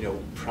just, you know,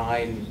 try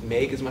and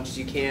make as much as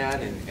you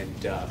can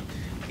and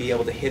be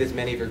able to hit as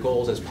many of your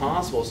goals as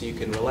possible, so you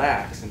can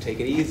relax and take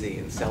it easy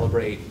and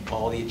celebrate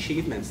all the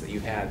achievements that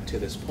you've had to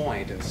this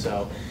point. And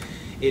so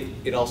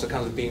it also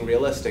comes with being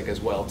realistic as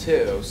well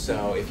too.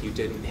 So if you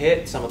didn't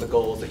hit some of the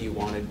goals that you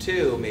wanted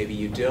to, maybe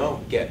you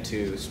don't get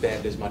to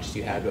spend as much as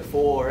you had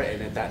before,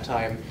 and at that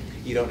time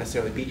you don't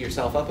necessarily beat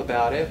yourself up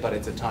about it, but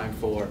it's a time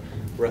for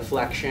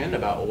reflection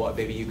about what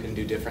maybe you can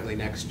do differently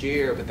next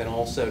year, but then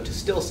also to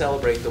still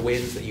celebrate the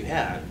wins that you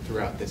had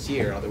throughout this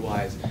year.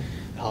 Otherwise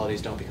the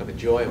holidays don't become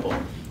enjoyable.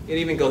 It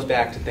even goes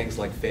back to things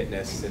like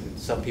fitness, and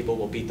some people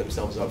will beat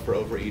themselves up for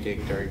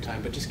overeating during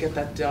time, but just get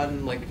that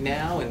done like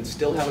now and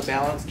still have a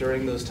balance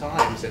during those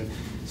times, and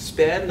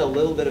spend a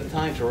little bit of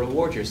time to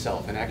reward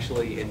yourself and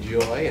actually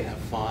enjoy and have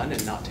fun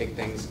and not take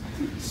things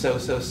so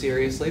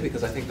seriously,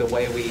 because I think the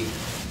way we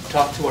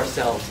talk to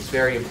ourselves is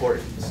very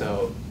important.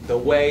 So the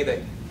way that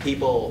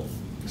people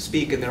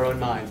speak in their own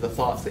minds, the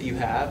thoughts that you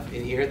have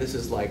in here, this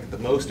is like the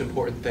most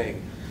important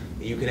thing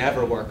that you can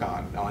ever work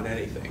on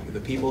anything. The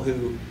people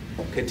who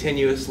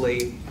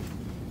continuously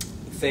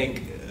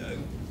think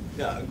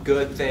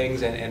good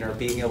things and are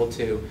being able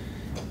to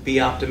be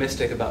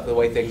optimistic about the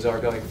way things are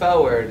going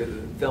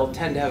forward, they'll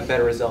tend to have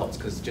better results,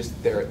 because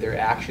just their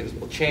actions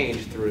will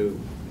change through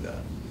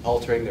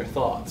altering their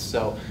thoughts.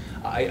 So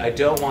I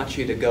don't want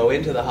you to go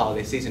into the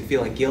holiday season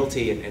feeling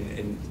guilty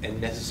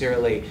and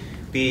necessarily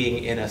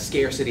being in a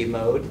scarcity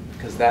mode,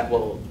 because that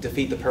will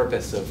defeat the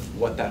purpose of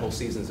what that whole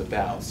season's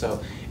about. So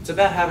it's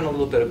about having a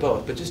little bit of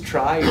both, but just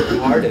try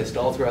your hardest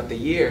all throughout the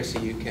year so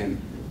you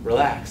can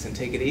relax and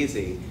take it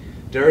easy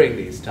during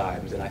these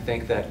times. And I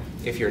think that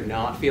if you're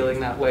not feeling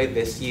that way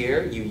this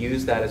year, you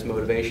use that as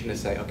motivation to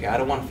say, okay, I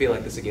don't want to feel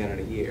like this again in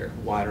a year.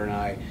 Why don't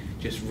I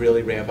just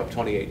really ramp up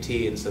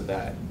 2018 so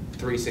that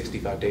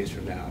 365 days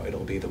from now,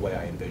 it'll be the way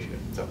I envision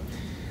it. So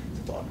it's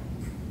a thought.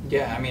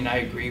 Yeah, I mean, I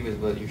agree with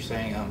what you're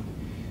saying.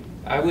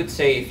 I would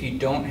say if you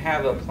don't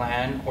have a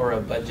plan or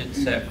a budget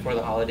set for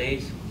the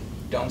holidays,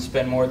 don't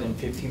spend more than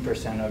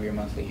 15% of your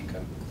monthly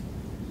income.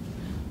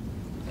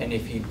 And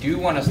if you do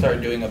want to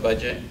start doing a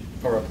budget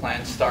or a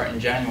plan, start in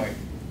January.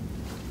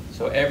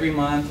 So every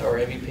month or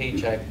every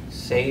paycheck,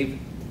 save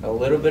a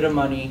little bit of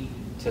money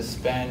to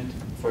spend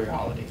for your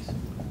holidays.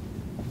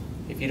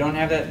 If you don't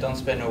have that, don't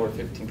spend over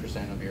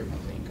 15% of your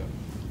monthly income.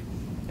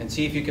 And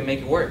see if you can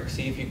make it work.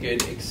 See if you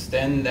could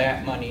extend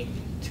that money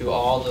to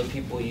all the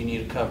people you need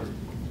to cover,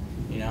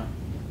 you know?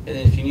 And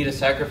then if you need a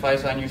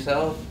sacrifice on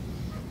yourself,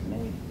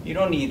 you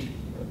don't need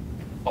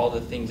all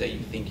the things that you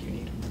think you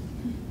need.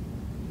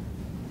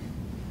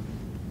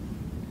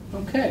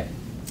 Okay.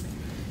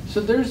 So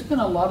there's been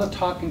a lot of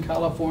talk in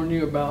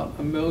California about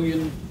 1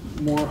 million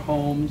more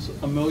homes,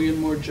 1 million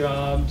more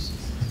jobs.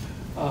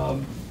 A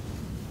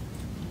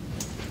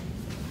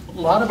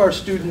lot of our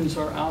students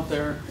are out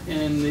there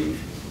in the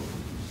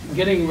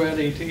getting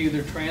ready to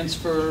either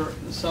transfer.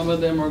 Some of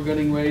them are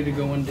getting ready to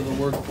go into the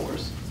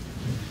workforce.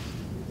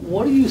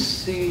 What do you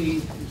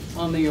see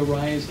on the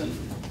horizon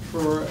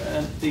for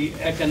the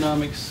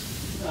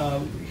economics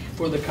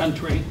for the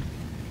country,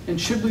 and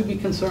should we be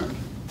concerned?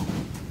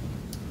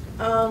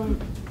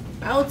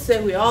 I would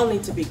say we all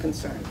need to be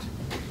concerned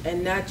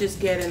and not just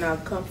get in our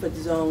comfort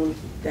zone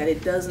that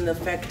it doesn't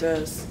affect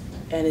us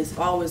and it's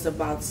always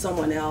about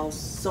someone else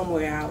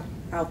somewhere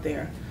out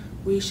there.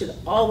 We should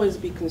always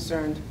be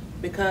concerned,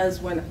 because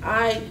when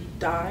I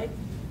die,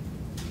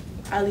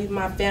 I leave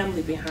my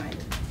family behind.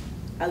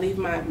 I leave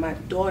my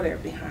daughter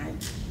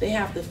behind. They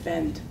have to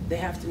fend, they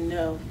have to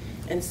know.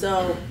 And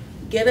so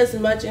get as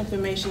much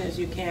information as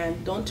you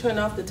can. Don't turn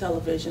off the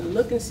television.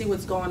 Look and see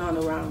what's going on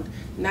around,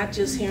 not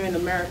just here in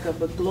America,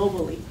 but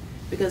globally,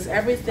 because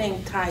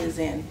everything ties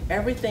in.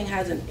 Everything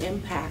has an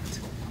impact.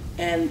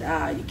 And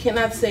you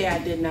cannot say I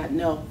did not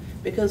know,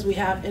 because we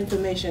have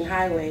information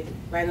highway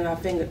right in our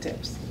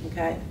fingertips,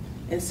 okay?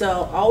 And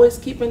so always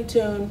keep in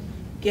tune,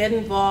 get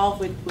involved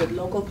with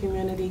local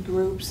community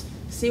groups,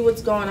 see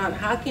what's going on.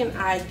 How can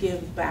I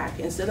give back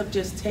instead of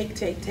just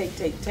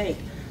take?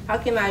 How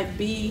can I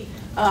be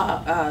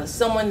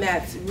someone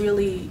that's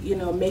really,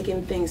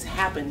 making things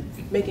happen,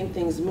 making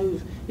things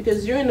move?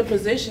 Because you're in a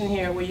position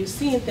here where you're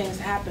seeing things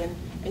happen,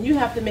 and you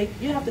have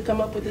to come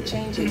up with the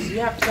changes.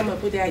 You have to come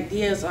up with the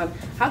ideas on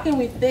how can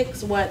we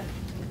fix what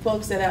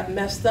folks that have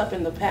messed up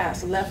in the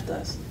past left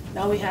us.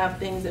 Now we have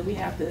things that we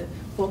have to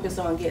focus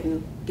on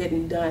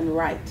getting done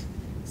right.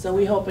 So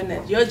we're hoping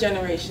that your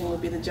generation will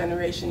be the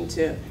generation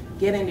to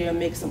get in there and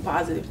make some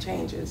positive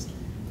changes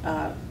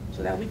so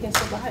that we can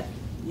survive.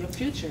 Your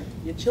future,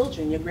 your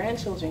children, your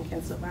grandchildren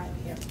can survive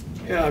here.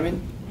 Yeah, I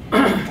mean,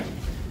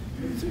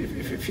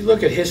 if you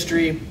look at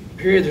history,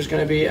 period, there's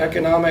going to be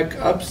economic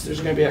ups, there's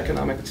going to be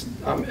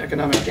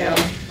economic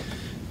downs.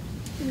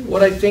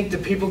 What I think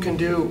that people can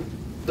do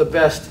the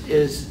best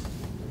is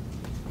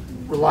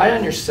rely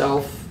on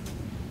yourself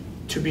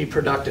to be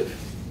productive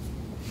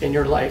in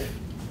your life.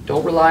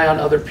 Don't rely on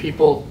other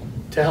people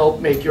to help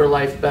make your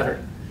life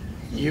better.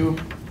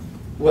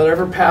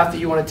 Whatever path that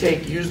you want to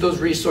take, use those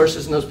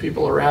resources and those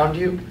people around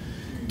you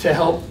to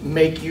help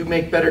make you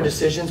make better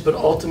decisions. But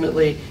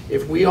ultimately,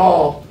 if we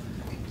all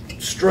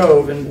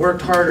strove and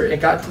worked harder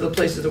and got to the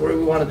places where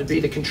we wanted to be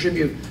to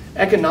contribute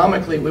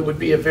economically, we would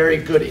be a very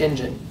good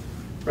engine,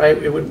 right?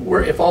 It would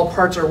work. If all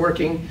parts are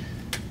working,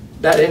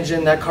 that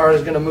engine, that car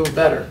is going to move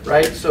better,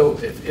 right? So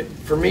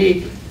for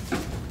me,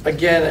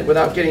 again,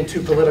 without getting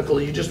too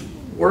political, you just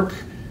work,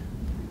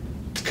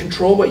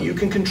 control what you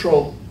can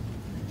control,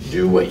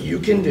 do what you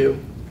can do,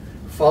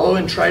 follow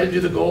and try to do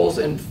the goals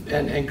and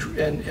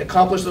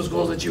accomplish those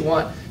goals that you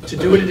want, to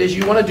do what it is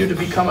you want to do to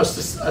become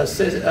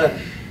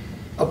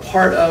a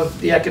part of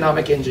the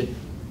economic engine,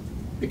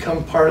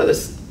 become part of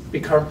this,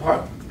 become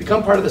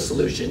part of the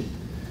solution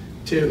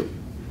to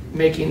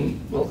making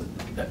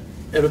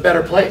it a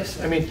better place.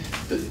 I mean,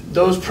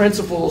 those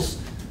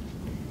principles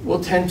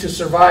will tend to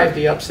survive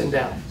the ups and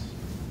downs.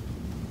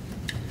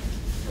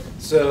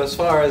 So as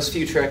far as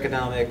future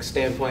economic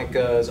standpoint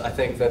goes, I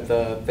think that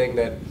the thing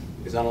that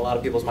is on a lot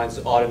of people's minds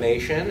is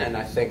automation, and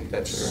I think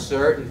that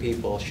certain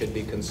people should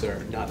be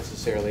concerned, not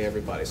necessarily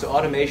everybody. So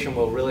automation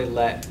will really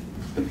let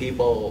the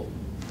people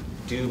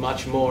do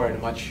much more in a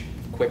much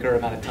quicker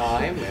amount of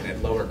time and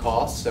at lower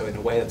costs, so in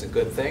a way that's a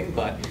good thing.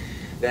 But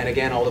then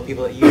again, all the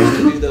people that used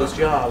to do those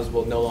jobs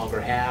will no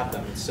longer have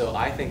them. So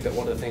I think that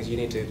one of the things you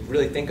need to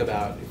really think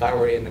about, if I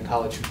were in the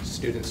college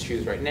student's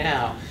shoes right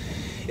now,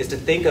 is to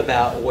think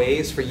about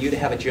ways for you to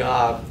have a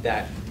job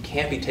that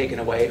can't be taken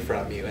away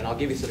from you. And I'll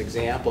give you some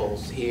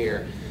examples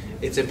here.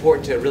 It's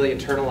important to really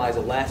internalize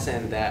a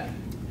lesson that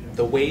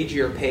the wage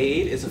you're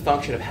paid is a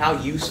function of how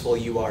useful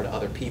you are to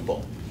other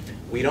people.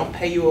 we don't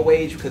pay you a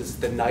wage because it's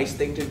the nice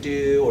thing to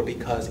do or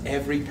because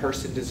every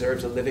person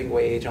deserves a living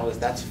wage and all this.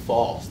 That's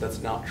false.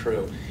 That's not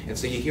true. And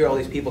so you hear all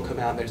these people come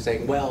out and they're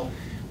saying, well,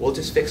 we'll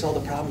just fix all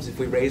the problems if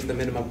we raise the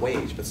minimum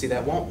wage. But see,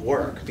 that won't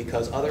work,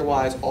 because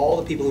otherwise all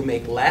the people who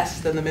make less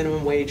than the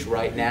minimum wage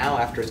right now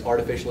after it's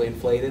artificially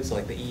inflated, so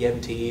like the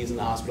EMTs and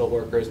the hospital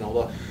workers and all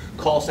the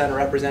call center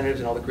representatives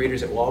and all the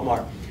greeters at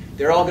Walmart,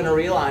 they're all going to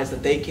realize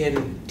that they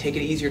can take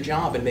an easier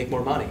job and make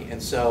more money.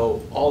 And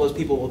so all those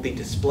people will be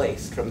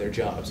displaced from their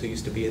jobs who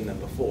used to be in them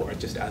before,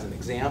 just as an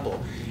example.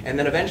 And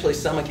then eventually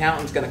some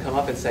accountant's going to come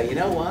up and say, you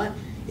know what,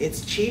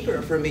 it's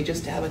cheaper for me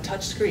just to have a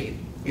touch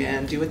screen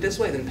and do it this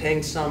way than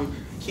paying some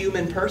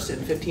human person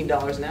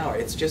 $15 an hour.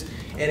 It's just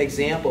an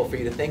example for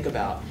you to think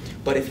about.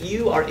 But if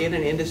you are in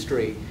an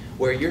industry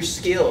where your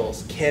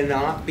skills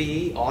cannot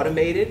be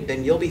automated,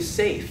 then you'll be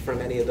safe from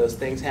any of those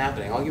things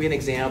happening. I'll give you an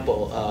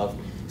example of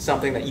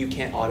something that you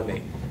can't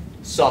automate.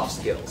 Soft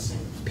skills,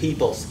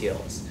 people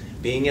skills,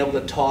 being able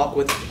to talk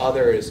with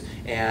others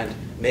and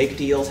make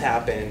deals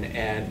happen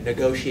and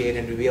negotiate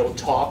and to be able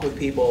to talk with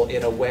people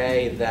in a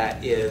way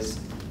that is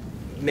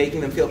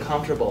making them feel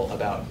comfortable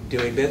about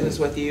doing business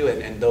with you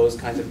and those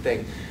kinds of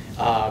things.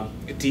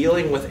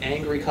 Dealing with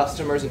angry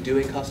customers and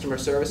doing customer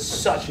service,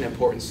 such an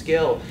important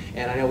skill.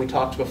 And I know we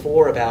talked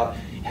before about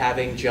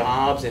having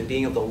jobs and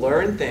being able to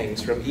learn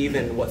things from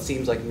even what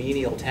seems like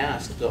menial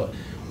tasks. So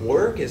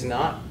work is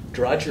not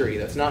drudgery.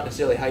 That's not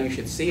necessarily how you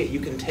should see it. You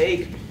can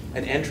take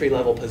an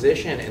entry-level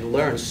position and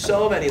learn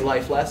so many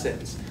life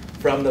lessons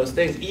from those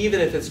things, even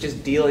if it's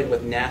just dealing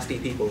with nasty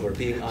people who are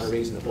being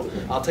unreasonable.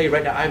 I'll tell you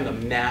right now, I'm the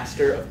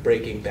master of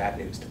breaking bad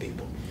news to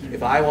people.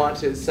 If I want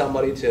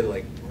somebody to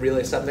like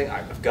relay something,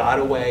 I've got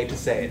a way to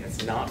say it.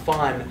 It's not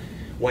fun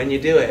when you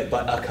do it,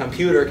 but a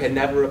computer can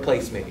never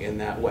replace me in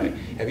that way.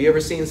 Have you ever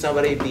seen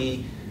somebody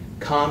be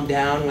calmed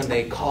down when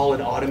they call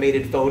an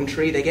automated phone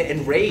tree? They get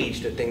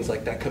enraged at things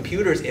like that.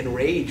 Computers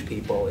enrage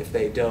people if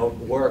they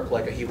don't work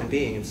like a human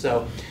being. And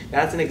so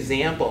that's an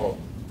example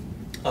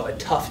of a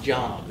tough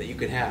job that you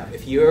could have.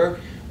 If you're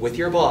with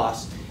your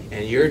boss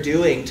and you're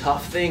doing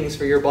tough things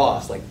for your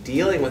boss, like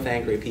dealing with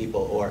angry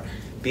people or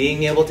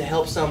being able to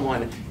help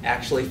someone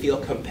actually feel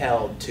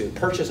compelled to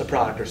purchase a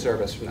product or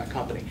service from that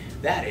company,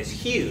 that is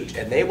huge,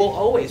 and they will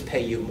always pay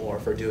you more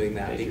for doing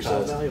that. Make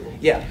yourself valuable.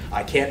 Yeah,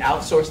 I can't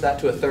outsource that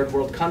to a third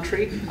world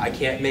country. I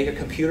can't make a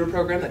computer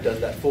program that does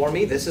that for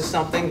me. This is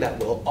something that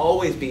will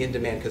always be in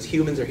demand because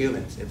humans are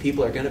humans and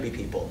people are going to be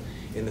people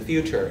in the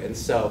future. And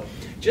so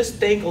just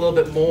think a little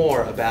bit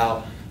more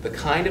about the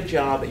kind of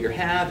job that you're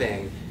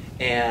having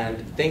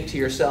and think to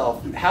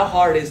yourself, how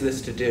hard is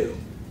this to do?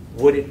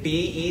 Would it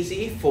be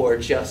easy for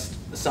just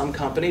some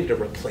company to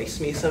replace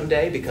me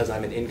someday because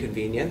I'm an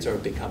inconvenience or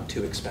become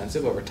too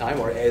expensive over time?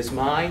 Or is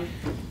my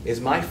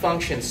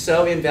function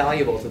so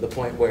invaluable to the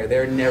point where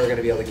they're never going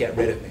to be able to get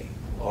rid of me,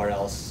 or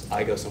else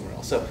I go somewhere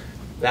else? So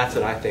that's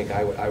what I think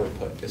I would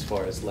put as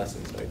far as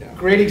lessons right now.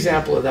 Great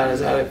example of that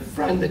is I have a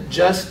friend that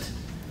just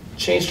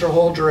changed her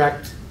whole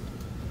direct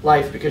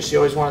life because she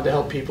always wanted to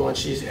help people, and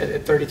she's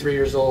at 33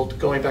 years old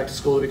going back to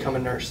school to become a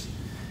nurse.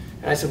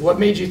 And I said, what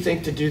made you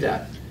think to do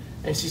that?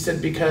 And she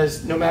said,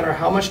 because no matter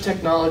how much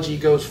technology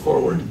goes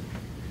forward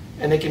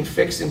and they can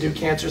fix and do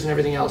cancers and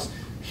everything else,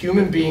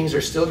 human beings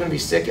are still going to be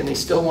sick, and they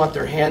still want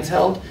their hands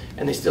held,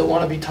 and they still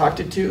want to be talked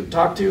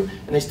to,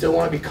 and they still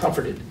want to be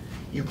comforted.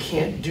 You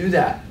can't do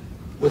that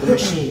with a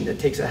machine that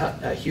takes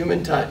a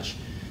human touch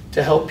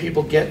to help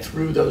people get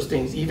through those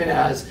things. Even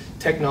as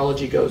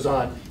technology goes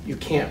on, you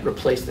can't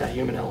replace that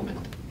human element.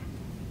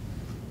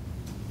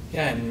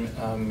 Yeah,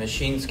 and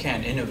machines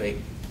can't innovate,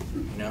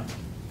 you know?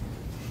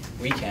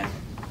 We can.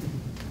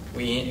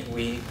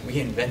 We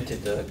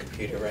invented the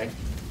computer, right?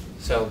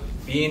 So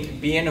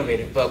be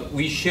innovative, but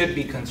we should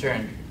be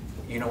concerned.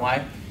 You know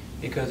why?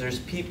 Because there's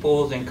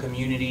peoples and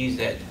communities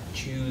that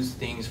choose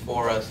things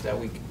for us that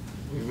we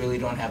really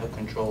don't have a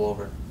control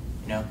over.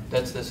 You know,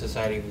 that's the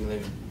society we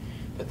live in.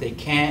 But they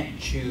can't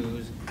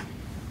choose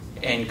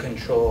and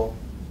control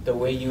the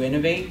way you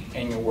innovate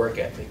and your work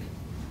ethic,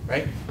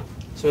 right?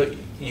 So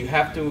you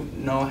have to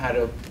know how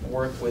to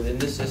work within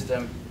the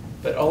system,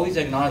 but always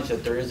acknowledge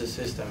that there is a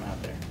system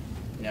out there.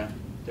 You know,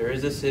 there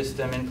is a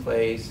system in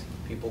place.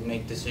 People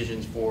make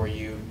decisions for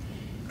you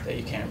that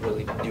you can't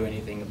really do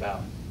anything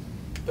about.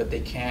 But they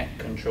can't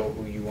control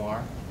who you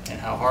are and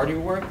how hard you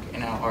work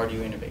and how hard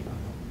you innovate.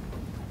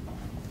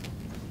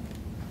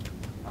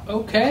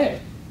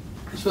 Okay.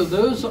 So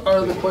those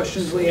are the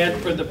questions we had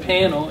for the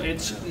panel.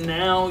 It's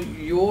now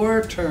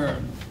your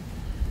turn.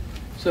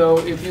 So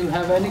if you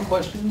have any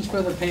questions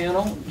for the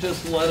panel,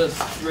 just let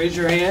us raise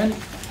your hand,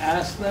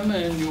 ask them,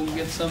 and you'll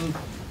get some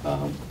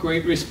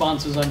great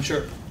responses, I'm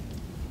sure.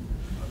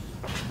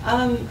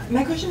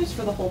 My question is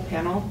for the whole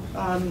panel.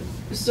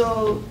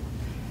 So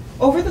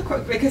over the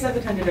course, because I've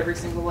attended every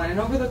single one, and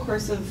over the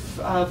course of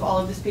all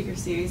of the speaker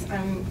series,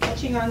 I'm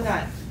catching on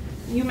that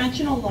you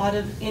mention a lot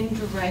of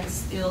indirect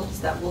skills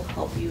that will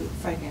help you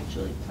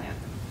financially plan.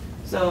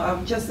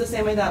 So just the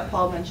same way that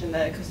Paul mentioned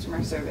that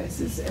customer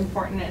service is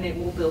important and it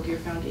will build your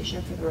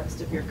foundation for the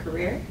rest of your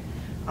career.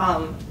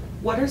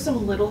 what are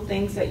some little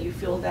things that you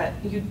feel that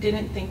you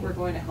didn't think were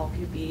going to help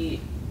you be,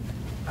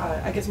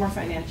 I guess, more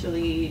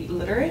financially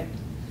literate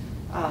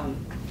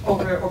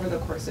over the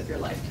course of your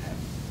lifetime?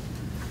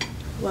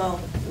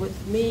 Well,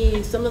 with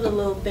me, some of the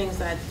little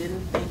things I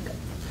didn't think,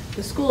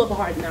 the school of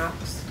hard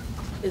knocks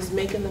is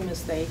making the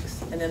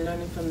mistakes and then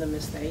learning from the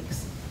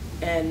mistakes.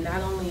 And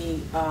not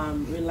only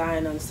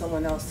relying on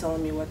someone else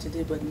telling me what to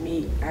do, but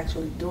me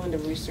actually doing the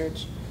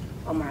research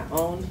on my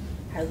own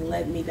has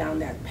led me down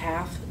that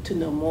path to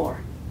know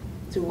more,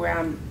 to where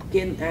I'm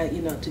getting,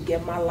 to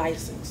get my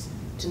license,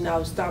 to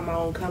now start my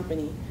own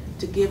company,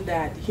 to give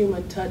that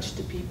human touch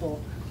to people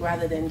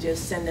rather than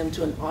just send them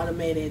to an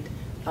automated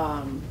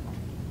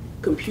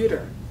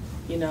computer,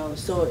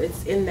 So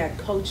it's in that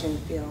coaching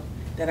field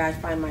that I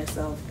find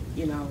myself,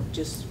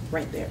 just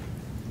right there.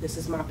 This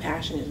is my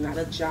passion. It's not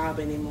a job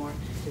anymore.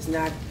 It's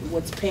not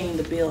what's paying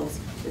the bills.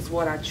 It's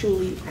what I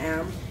truly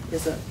am,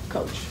 is a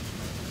coach,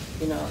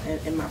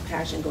 and my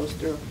passion goes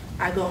through.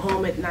 I go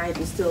home at night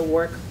and still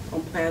work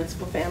on plans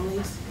for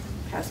families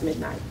past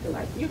midnight. They're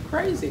like, you're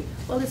crazy.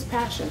 Well, it's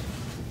passion.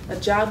 A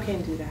job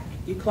can't do that.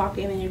 You clock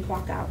in and you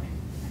clock out.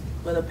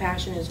 But a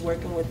passion is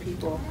working with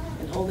people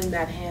and holding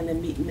that hand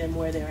and meeting them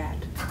where they're at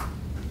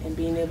and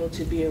being able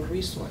to be a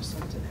resource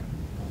unto them.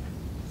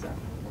 So,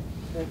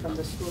 then from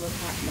the school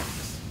of hard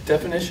knocks.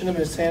 Definition of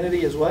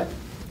insanity is what?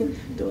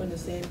 Doing the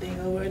same thing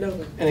over and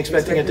over. And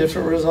expecting a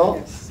different result?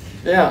 Yes.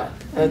 Yeah,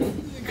 I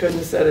couldn't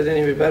have said it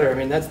any bit better. I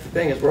mean, that's the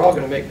thing, is we're all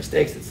going to make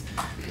mistakes. It's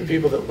the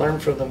people that learn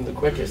from them the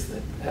quickest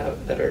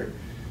that are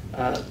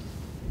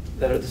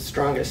the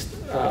strongest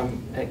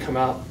and come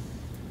out.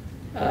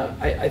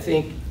 I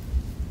think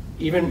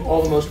even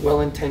all the most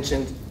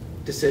well-intentioned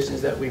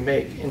decisions that we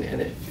make, and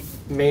it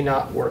may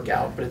not work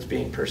out, but it's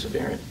being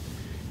perseverant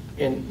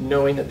in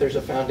knowing that there's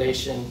a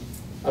foundation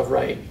of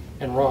right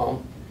and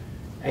wrong,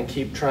 and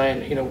keep trying.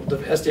 The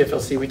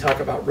SDFLC, we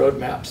talk about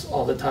roadmaps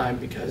all the time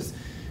because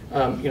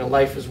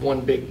life is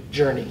one big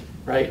journey,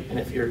 right? And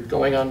if you're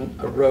going on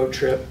a road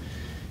trip,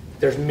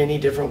 there's many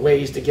different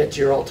ways to get to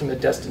your ultimate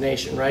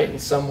destination, right? In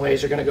some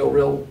ways you're going to go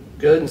real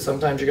good, and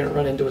sometimes you're going to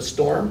run into a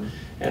storm,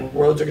 and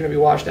roads are going to be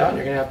washed out, and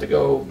you're going to have to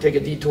go take a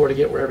detour to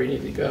get wherever you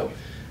need to go.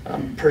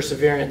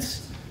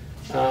 Perseverance,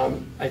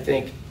 I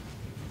think,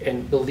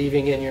 and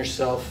believing in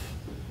yourself,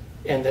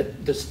 and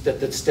that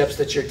the steps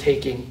that you're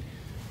taking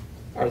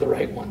are the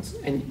right ones.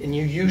 And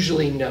you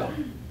usually know.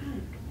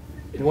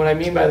 And what I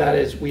mean by that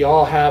is we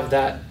all have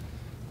that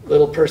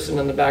little person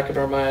in the back of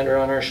our mind or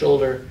on our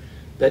shoulder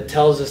that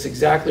tells us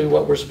exactly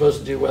what we're supposed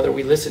to do, whether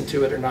we listen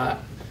to it or not.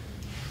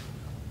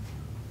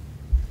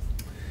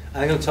 I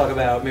think I'm going to talk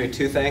about maybe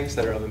two things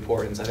that are of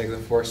importance. I think the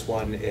first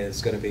one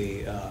is going to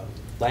be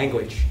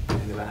language,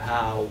 and about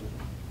how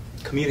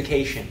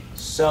communication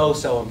is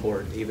so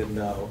important, even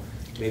though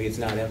maybe it's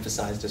not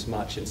emphasized as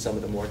much in some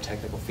of the more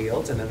technical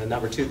fields. And then the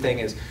number two thing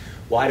is,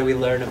 why do we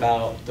learn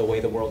about the way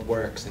the world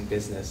works in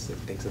business and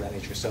things of that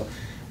nature? So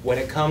when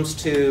it comes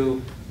to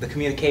the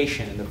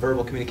communication and the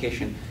verbal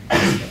communication,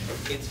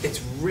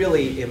 it's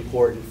really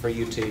important for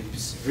you to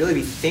really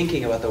be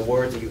thinking about the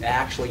words that you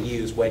actually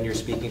use when you're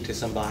speaking to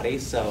somebody.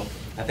 So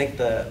I think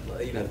the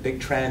big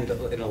trend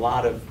in a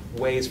lot of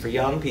ways for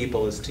young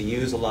people is to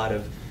use a lot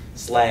of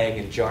slang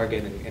and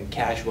jargon and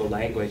casual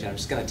language. And I'm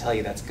just going to tell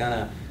you that's going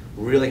to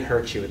really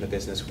hurt you in the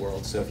business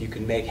world. So if you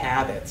can make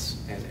habits,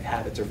 and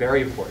habits are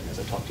very important, as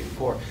I talked to you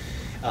before,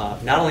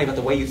 not only about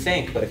the way you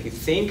think, but if you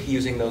think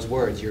using those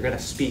words, you're going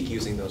to speak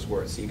using those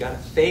words. So you got to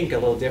think a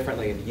little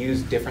differently and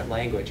use different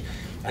language.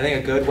 I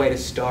think a good way to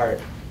start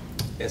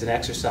as an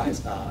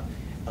exercise,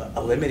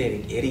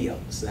 eliminating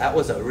idioms. That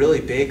was a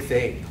really big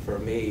thing for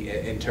me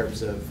in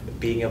terms of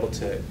being able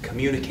to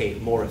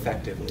communicate more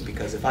effectively.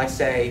 Because if I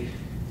say,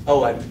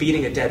 oh, I'm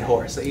beating a dead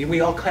horse. We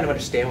all kind of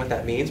understand what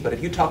that means, but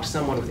if you talk to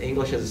someone with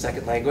English as a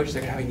second language,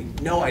 they're having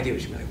no idea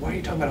what you're like, why are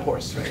you talking about a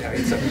horse right now?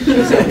 So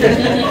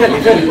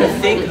if you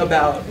think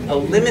about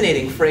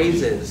eliminating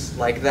phrases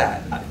like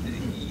that,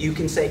 you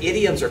can say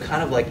idioms are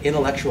kind of like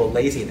intellectual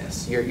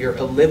laziness. You're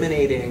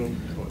eliminating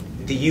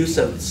the use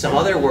of some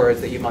other words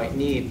that you might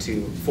need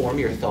to form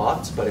your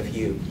thoughts, but if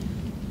you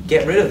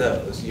get rid of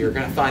those, you're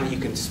going to find that you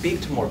can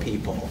speak to more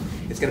people.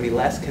 It's going to be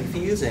less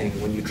confusing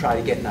when you try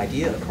to get an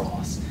idea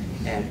across.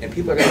 And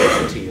people are going to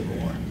listen to you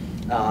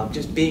more.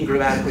 Just being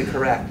grammatically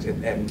correct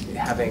and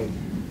having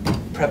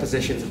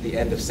prepositions at the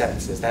end of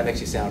sentences, that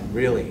makes you sound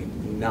really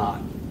not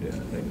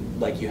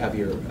like you have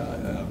your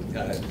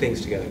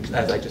things together,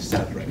 as I just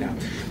said right now.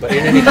 But in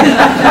any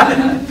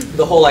case,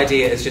 the whole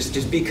idea is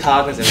just be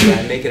cognizant of that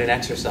and make it an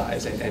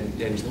exercise,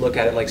 and look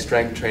at it like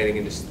strength training,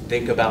 and just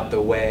think about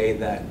the way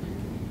that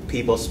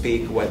people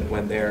speak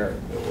when they're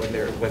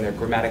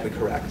grammatically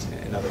correct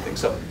and other things.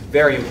 So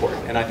very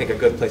important, and I think a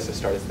good place to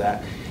start is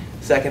that.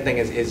 Second thing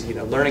is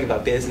learning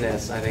about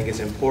business. I think is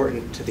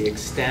important to the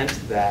extent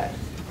that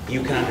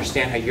you can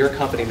understand how your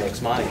company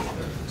makes money.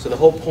 So the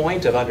whole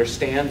point of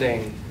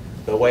understanding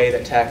the way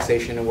that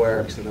taxation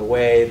works and the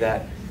way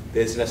that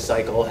business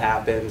cycle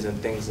happens and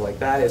things like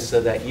that is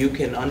so that you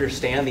can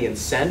understand the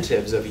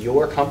incentives of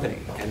your company,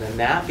 and then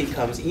that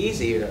becomes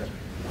easier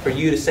for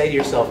you to say to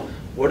yourself,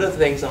 what are the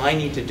things I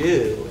need to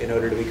do in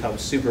order to become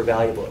super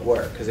valuable at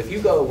work? Because if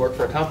you go work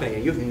for a company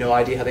and you have no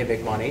idea how they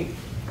make money,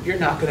 you're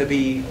not going to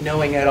be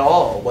knowing at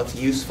all what's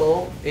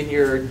useful in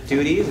your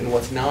duties and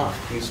what's not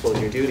useful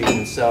in your duties.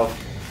 And so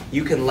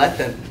you can let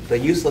the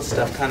useless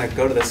stuff kind of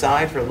go to the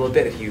side for a little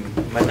bit if you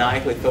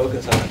maniacally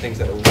focus on the things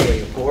that are really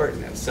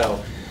important. And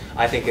so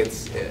I think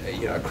it's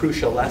a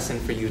crucial lesson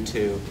for you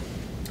to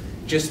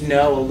just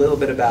know a little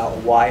bit about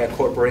why a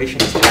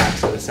corporation is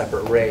taxed at a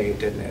separate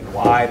rate and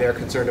why they're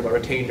concerned about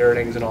retained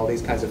earnings and all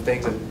these kinds of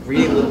things. And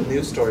reading little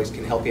news stories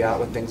can help you out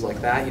with things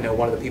like that.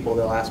 One of the people,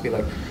 they'll ask me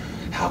like,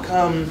 how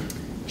come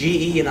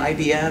GE and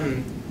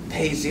IBM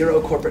pay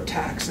zero corporate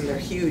tax and they're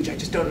huge? I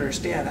just don't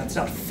understand. That's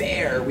not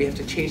fair. We have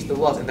to change the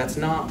laws. And that's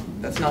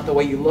not the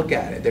way you look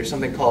at it. There's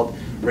something called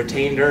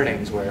retained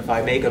earnings, where if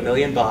I make $1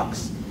 million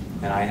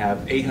and I have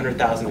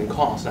 $800,000 in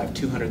costs and I have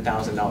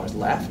 $200,000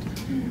 left,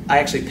 I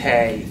actually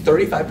pay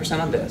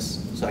 35% on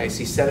this. So I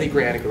see 70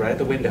 grand go right at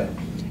the window.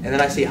 And then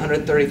I see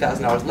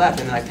 $130,000 left,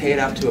 and then I pay it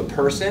out to a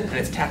person, and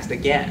it's taxed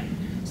again.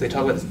 So they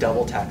talk about this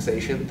double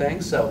taxation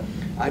thing. So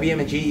IBM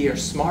and GE are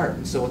smart.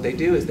 And so what they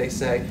do is they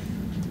say,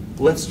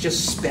 let's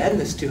just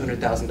spend this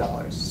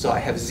 $200,000. So I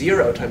have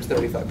 0 times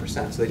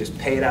 35%. So they just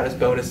pay it out as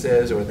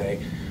bonuses, or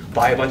they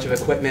buy a bunch of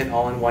equipment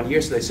all in 1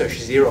 year, so they search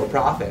 0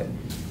 profit.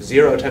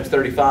 0 times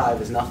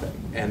 35 is nothing.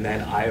 And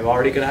then I'm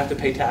already going to have to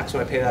pay tax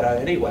when I pay that out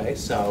anyway,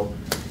 so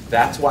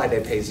that's why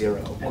they pay 0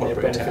 corporate tax. And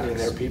they're benefiting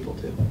their people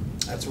too.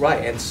 That's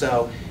right. And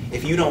so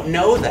if you don't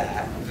know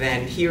that,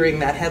 then hearing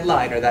that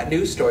headline or that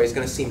news story is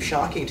going to seem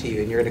shocking to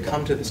you, and you're going to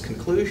come to this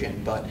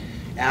conclusion. But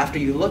after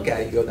you look at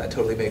it, you go, that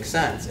totally makes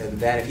sense. And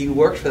then if you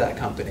worked for that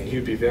company,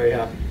 You'd be very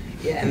happy.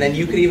 yeah, and then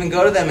you could even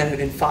go to them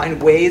and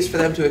find ways for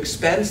them to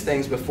expense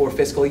things before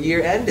fiscal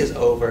year end is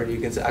over. And you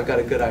can say, I've got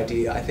a good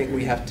idea. I think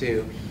we have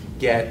to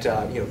get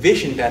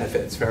vision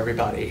benefits for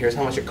everybody. Here's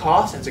how much it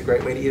costs, and it's a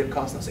great way to eat it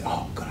costs. And they'll say,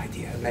 oh, good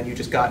idea. And then you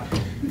just got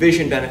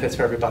vision benefits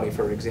for everybody,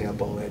 for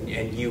example.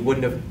 And you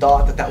wouldn't have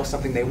thought that that was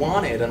something they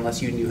wanted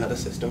unless you knew how the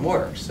system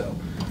worked. So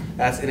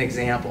that's an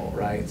example,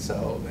 right?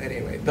 So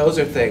anyway, those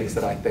are things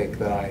that I think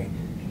that I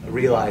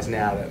realize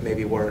now that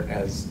maybe weren't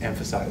as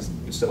emphasized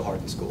so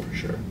hard in school, for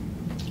sure.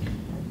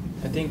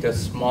 I think a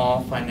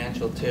small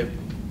financial tip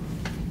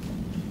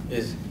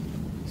is,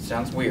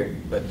 sounds weird,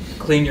 but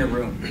clean your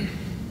room.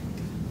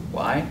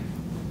 Why?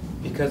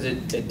 Because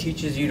it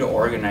teaches you to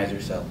organize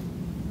yourself.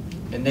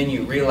 And then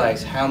you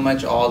realize how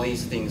much all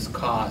these things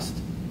cost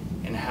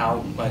and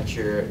how much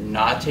you're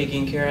not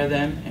taking care of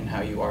them and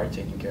how you are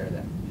taking care of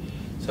them.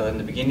 So in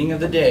the beginning of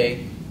the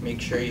day,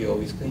 make sure you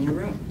always clean your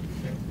room.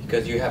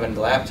 Because you have a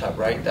laptop,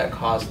 right? That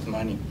costs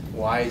money.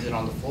 Why is it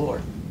on the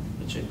floor?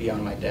 It should be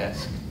on my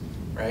desk,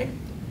 right?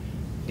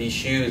 These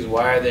shoes,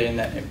 why are they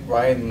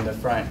right in the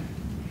front?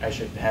 I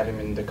should have them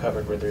in the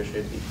cupboard where there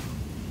should be.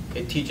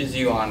 It teaches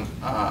you on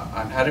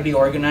how to be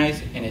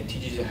organized, and it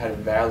teaches you how to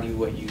value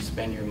what you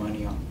spend your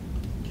money on.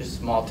 Just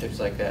small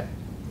tips like that.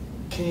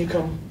 Can you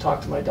come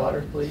talk to my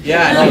daughter, please?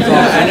 Yeah, I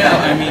know.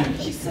 I mean,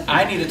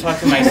 I need to talk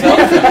to myself.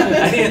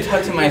 I need to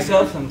talk to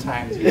myself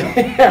sometimes, you know?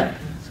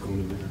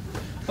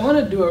 I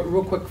want to do a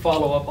real quick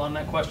follow-up on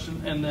that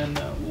question, and then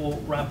we'll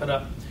wrap it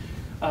up.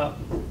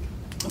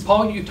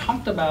 Paul, you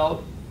talked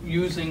about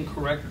using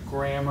correct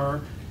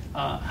grammar,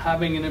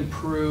 having an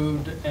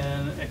improved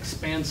and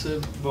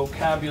expansive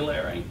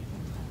vocabulary.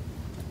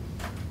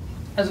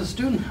 As a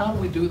student, how do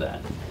we do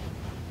that?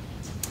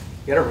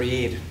 You gotta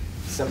read.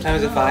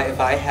 Sometimes if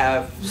I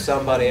have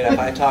somebody and if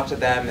I talk to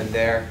them and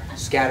they're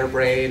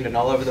scatterbrained and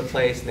all over the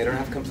place and they don't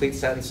have complete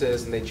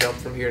sentences and they jump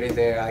from here to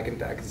there, I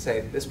can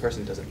say, this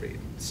person doesn't read.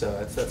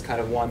 So that's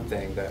kind of one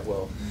thing that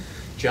will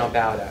jump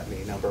out at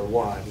me, number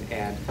one.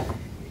 And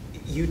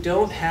you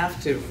don't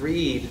have to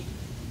read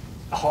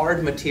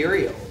hard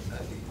material.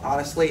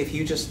 Honestly, if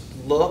you just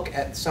look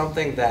at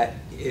something that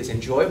is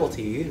enjoyable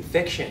to you,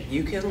 fiction,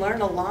 you can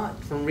learn a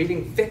lot from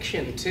reading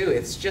fiction too.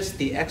 It's just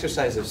the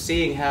exercise of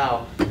seeing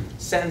how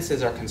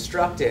sentences are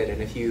constructed,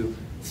 and if you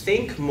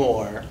think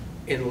more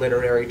in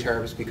literary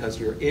terms because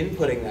you're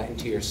inputting that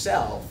into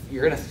yourself,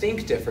 you're going to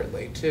think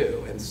differently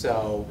too. And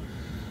so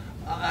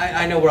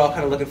I know we're all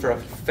kind of looking for a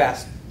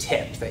fast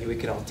tip that we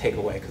can all take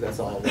away because that's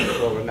all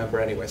we'll remember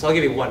anyway. So I'll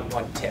give you one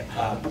tip.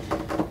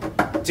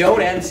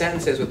 Don't end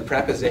sentences with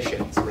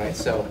prepositions, right?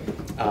 So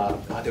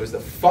there was the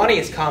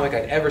funniest comic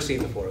I'd ever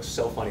seen before. It was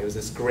so funny. It was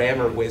this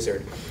grammar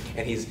wizard,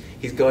 and he's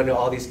going to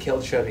all these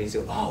kids shows, and he's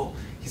like, oh,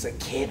 he's like,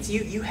 kids,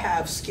 you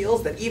have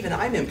skills that even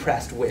I'm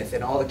impressed with.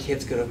 And all the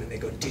kids go to him and they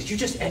go, did you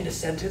just end a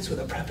sentence with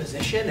a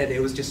preposition? And it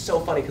was just so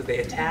funny because they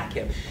attack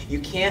him. You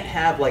can't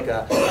have like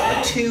a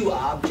to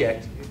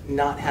object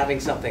not having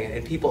something,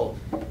 and people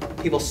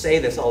say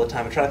this all the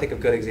time. I'm trying to think of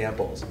good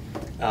examples.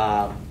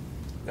 I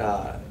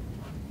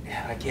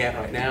can't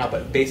right now,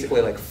 but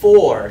basically like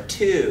for,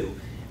 to,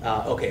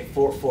 okay,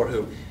 for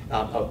who?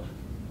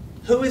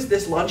 Who is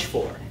this lunch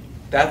for?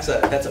 That's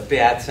a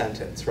bad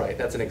sentence, right?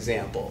 That's an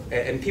example.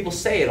 And people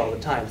say it all the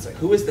time. It's like,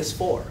 who is this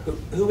for?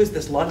 Who is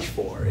this lunch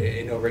for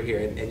over here?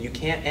 And you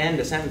can't end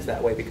a sentence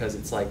that way because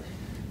it's like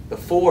the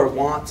for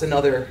wants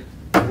another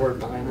word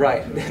behind it.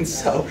 Right, and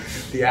so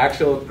the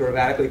actual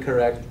grammatically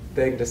correct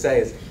thing to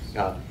say is,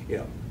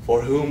 for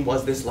whom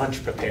was this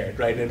lunch prepared,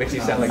 right? And it makes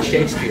you sound like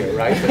Shakespeare,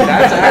 right? But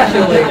that's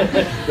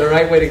actually the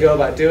right way to go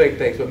about doing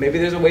things. But maybe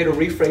there's a way to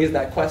rephrase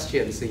that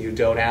question so you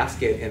don't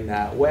ask it in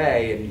that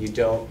way and you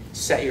don't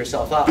set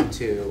yourself up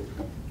to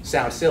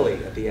sound silly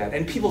at the end.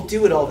 And people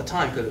do it all the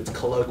time because it's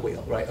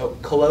colloquial, right? Oh,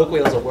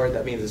 colloquial is a word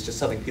that means it's just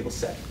something people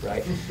say,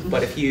 right?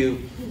 But if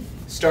you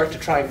start to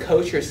try and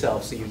coach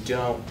yourself so you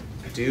don't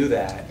do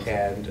that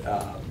and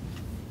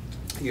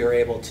you're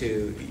able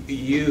to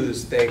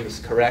use things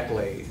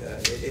correctly,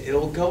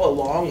 it'll go a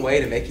long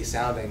way to make you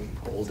sounding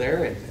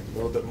older and a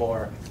little bit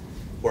more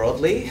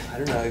worldly. I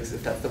don't know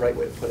if that's the right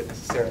way to put it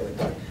necessarily,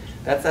 but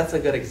that's a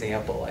good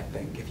example, I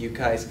think. If you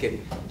guys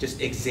can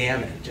just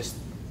examine, just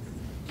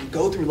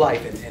go through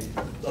life and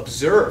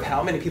observe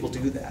how many people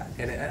do that.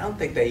 And I don't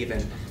think they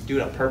even do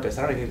it on purpose.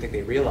 I don't even think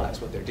they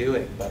realize what they're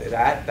doing. But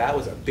that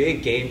was a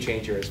big game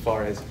changer as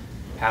far as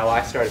how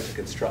I started to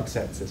construct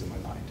sentences in my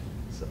mind.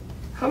 So.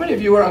 How many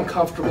of you are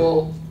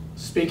uncomfortable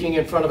speaking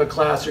in front of a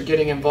class or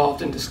getting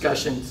involved in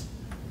discussions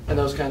and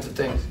those kinds of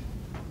things?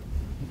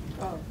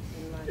 Oh,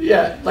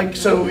 Yeah, like,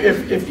 so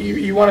if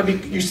you want to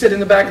be, you sit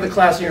in the back of the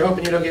class and you're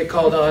hoping you don't get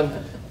called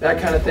on,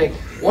 that kind of thing.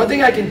 One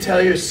thing I can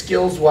tell you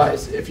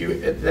skills-wise,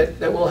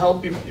 that will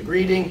help you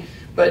reading,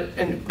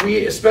 and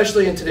we,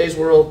 especially in today's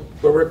world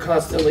where we're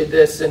constantly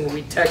this and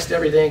we text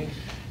everything,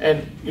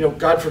 and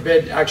God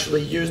forbid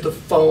actually use the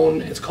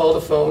phone. It's called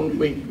a phone.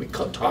 We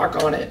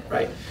talk on it,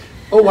 right?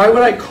 Oh, why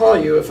would I call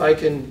you if I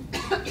can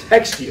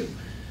text you?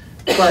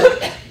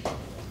 But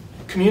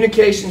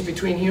communications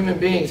between human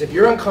beings, if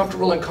you're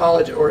uncomfortable in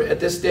college or at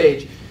this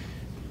stage,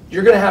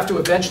 you're going to have to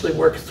eventually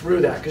work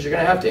through that because you're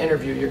going to have to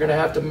interview. You're going to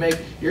have to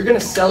you're going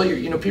to sell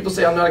your, people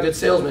say I'm not a good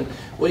salesman.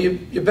 Well,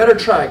 you better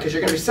try because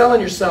you're going to be selling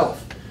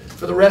yourself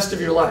for the rest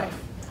of your life,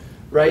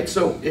 right?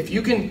 So if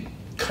you can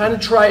kind of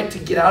try to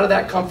get out of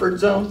that comfort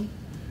zone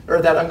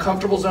or that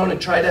uncomfortable zone and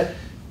try to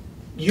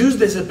use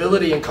this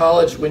ability in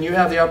college when you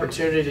have the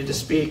opportunity to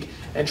speak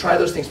and try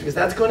those things because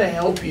that's going to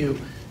help you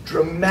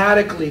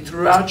dramatically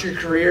throughout your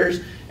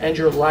careers and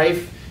your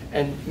life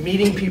and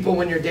meeting people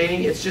when you're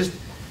dating. It's just,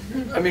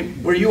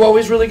 were you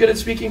always really good at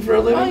speaking for a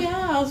living? Oh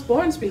yeah, I was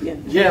born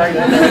speaking. Yeah, I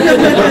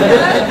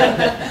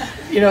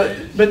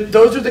know. But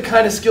those are the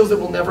kind of skills that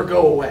will never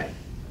go away.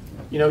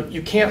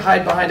 You can't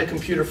hide behind a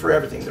computer for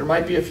everything. There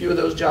might be a few of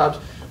those jobs,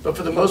 but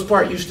for the most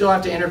part, you still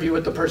have to interview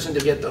with the person to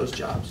get those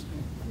jobs.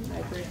 I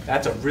agree.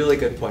 That's a really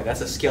good point.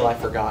 That's a skill I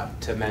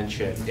forgot to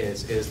mention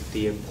is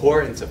the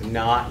importance of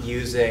not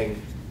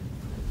using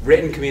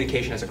written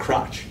communication as a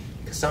crutch.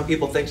 Because some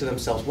people think to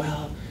themselves,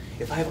 well,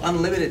 if I have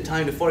unlimited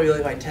time to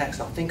formulate my text,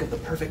 I'll think of the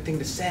perfect thing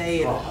to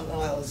say,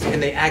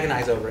 and they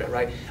agonize over it,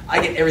 right?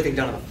 I get everything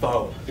done on the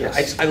phone.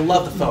 Yes. I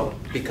love the phone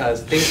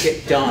because things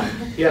get done.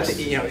 Yes.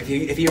 If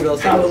you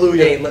realize,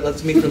 Hallelujah. hey,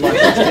 let's meet for lunch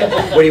instead.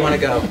 Where do you want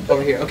to go?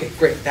 Over here. Okay,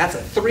 great. That's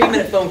a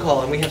 3-minute phone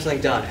call, and we have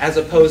something done, as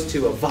opposed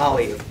to a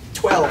volley of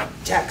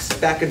 12 texts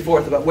back and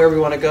forth about where we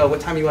want to go,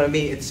 what time you want to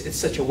meet. It's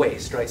such a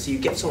waste, right? So you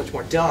get so much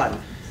more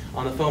done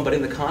on the phone, but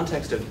in the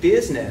context of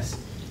business,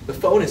 the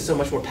phone is so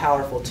much more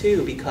powerful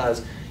too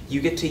because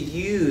you get to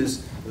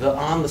use the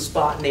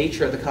on-the-spot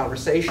nature of the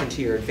conversation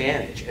to your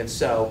advantage. And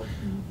so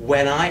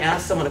when I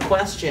ask someone a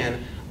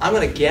question, I'm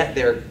going to get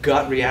their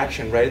gut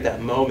reaction right at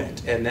that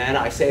moment. And then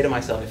I say to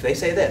myself, if they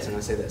say this, I'm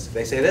going to say this. If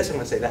they say this, I'm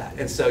going to say that.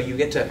 And so you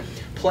get to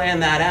plan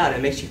that out. And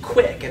it makes you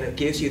quick, and it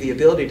gives you the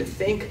ability to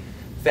think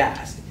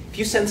fast. If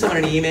you send someone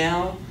an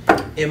email,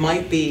 it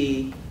might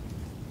be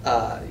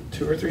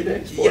 2 or 3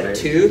 days? 4 days?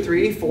 2,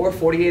 3, 4,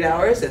 48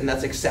 hours, and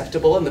that's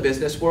acceptable in the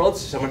business world.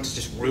 So someone to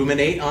just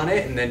ruminate on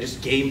it and then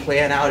just game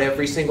plan out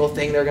every single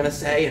thing they're going to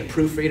say and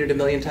proofread it a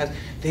million times.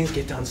 Things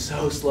get done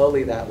so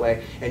slowly that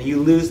way, and you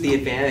lose the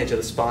advantage of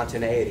the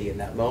spontaneity in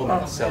that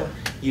moment. So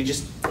you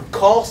just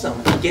call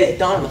someone, get it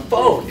done on the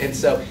phone. And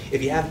so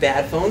if you have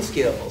bad phone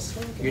skills,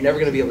 you're never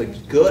going to be able to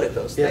be good at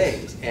those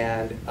things.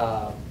 And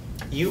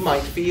you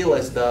might feel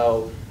as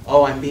though,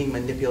 oh, I'm being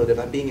manipulative,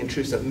 I'm being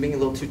intrusive, I'm being a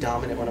little too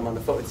dominant when I'm on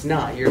the phone. It's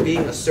not. You're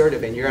being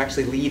assertive, and you're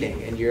actually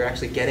leading, and you're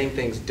actually getting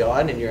things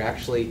done, and you're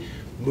actually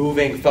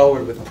moving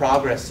forward with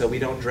progress so we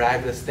don't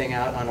drag this thing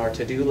out on our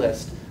to-do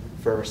list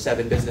for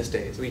 7 business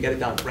days. We get it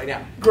done right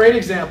now. Great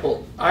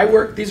example.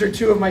 These are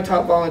 2 of my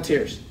top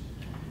volunteers.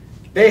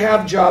 They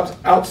have jobs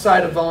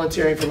outside of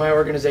volunteering for my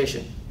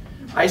organization.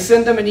 I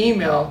send them an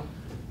email,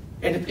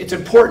 and it's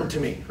important to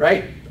me,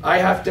 right? I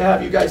have to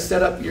have you guys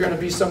set up, you're going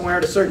to be somewhere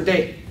at a certain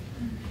date.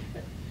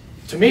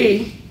 To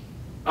me,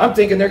 I'm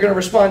thinking they're going to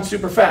respond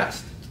super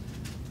fast.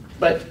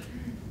 But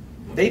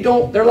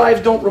their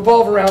lives don't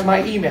revolve around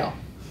my email.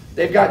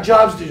 They've got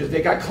jobs to do,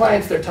 they've got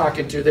clients they're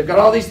talking to, they've got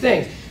all these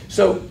things.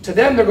 So to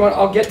them, they're going,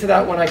 I'll get to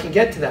that when I can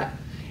get to that.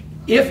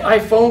 If I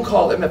phone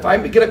call them, if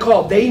I get a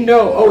call, they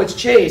know, oh, it's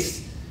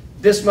Chase,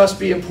 this must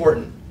be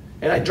important.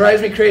 And it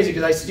drives me crazy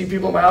because I see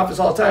people in my office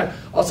all the time.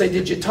 I'll say,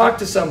 did you talk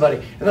to somebody?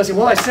 And they'll say,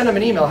 well, I sent them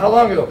an email. How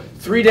long ago?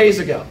 3 days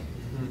ago.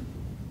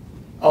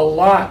 A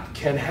lot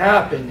can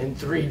happen in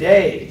 3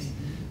 days,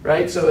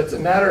 right? So it's a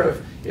matter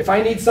of, if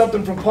I need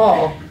something from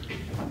Paul,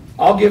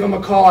 I'll give him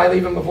a call, I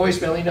leave him a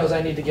voicemail, he knows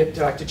I need to get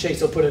back to Chase,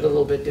 he'll put it a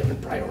little bit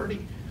different priority.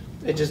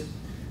 It just,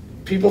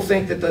 people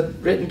think that the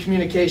written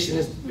communication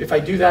is, if I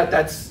do that,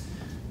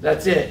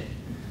 that's it.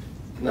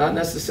 Not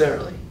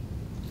necessarily.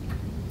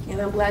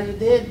 And I'm glad you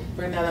did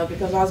bring that up,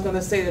 because I was going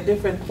to say the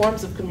different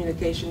forms of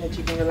communication that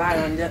you can rely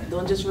on.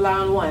 Don't just rely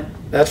on one.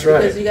 That's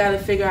right. Because you got to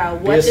figure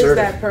out what is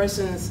that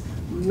person's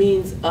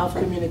means of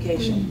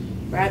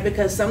communication, right?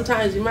 Because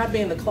sometimes you might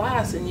be in the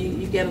class and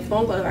you get a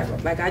phone call,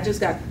 like I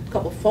just got a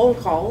couple phone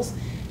calls.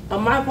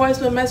 On my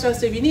voicemail message, I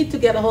said, if you need to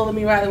get a hold of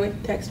me right away,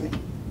 text me.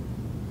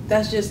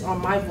 That's just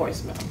on my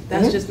voicemail.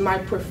 That's just my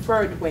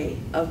preferred way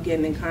of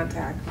getting in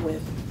contact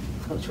with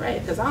Coach Ray,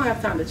 because I don't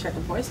have time to check a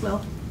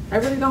voicemail. I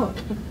really don't.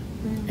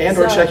 And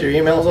or check your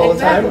emails all the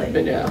time.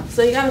 Yeah.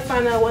 So you got to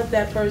find out what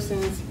that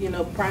person's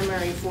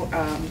primary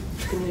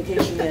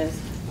communication is,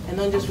 and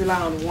don't just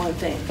rely on one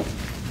thing.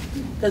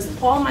 Because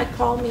Paul might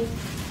call me,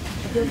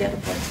 and he'll get a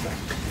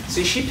voicemail.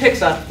 See, she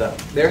picks up though.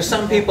 There are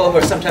some people who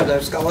are sometimes I'm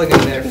just looking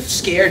and they're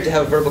scared to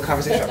have a verbal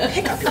conversation.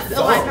 Pick up your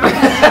phone.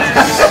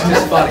 It's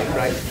just funny,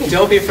 right?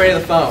 Don't be afraid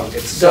of the phone.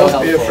 It's so helpful.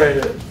 Don't be afraid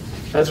of it.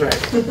 That's right.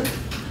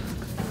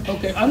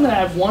 Okay, I'm going to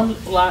add one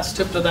last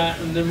tip to that,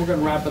 and then we're going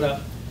to wrap it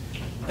up.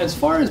 As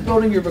far as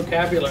building your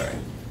vocabulary,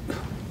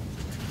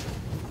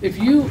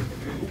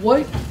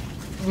 what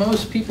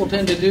most people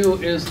tend to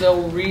do is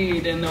they'll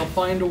read and they'll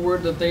find a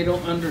word that they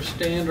don't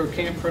understand or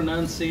can't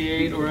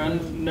pronunciate or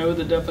know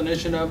the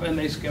definition of, and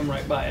they skim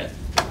right by it.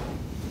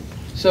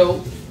 So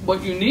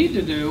what you need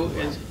to do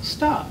is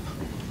stop.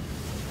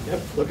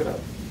 Yep, look it up.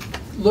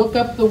 Look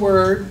up the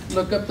word,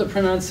 look up the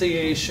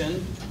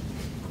pronunciation,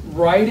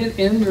 write it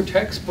in your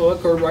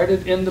textbook or write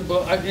it in the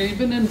book.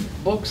 Even in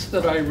books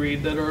that I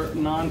read that are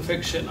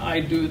nonfiction, I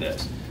do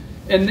this.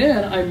 And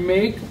then I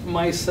make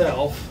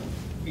myself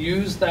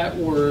use that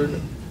word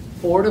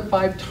 4 to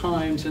 5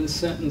 times in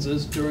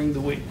sentences during the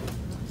week.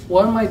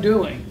 What am I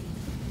doing?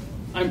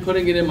 I'm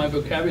putting it in my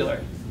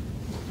vocabulary.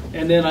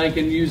 And then I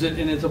can use it,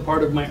 and it's a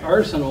part of my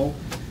arsenal.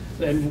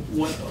 And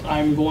when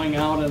I'm going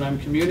out and I'm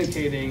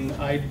communicating,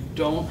 I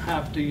don't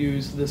have to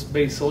use this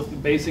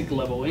basic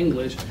level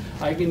English.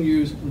 I can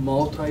use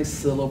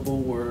multi-syllable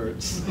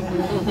words.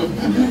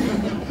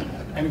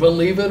 And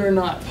believe it or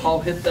not,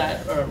 Paul hit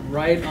that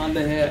right on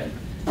the head.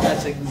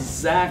 That's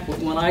exactly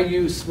when I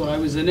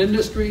was in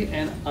industry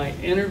and I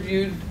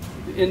interviewed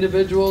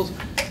individuals,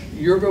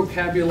 your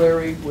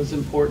vocabulary was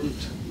important,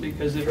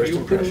 because if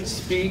you couldn't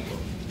speak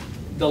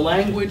the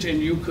language and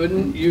you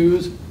couldn't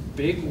use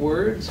big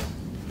words,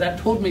 that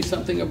told me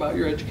something about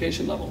your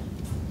education level.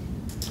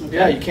 Okay?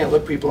 Yeah, you can't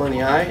look people in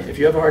the eye. If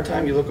you have a hard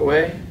time, you look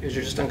away because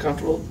you're just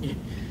uncomfortable.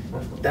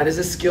 That is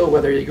a skill,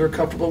 whether you're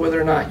comfortable with it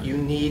or not, you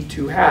need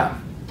to have.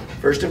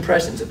 First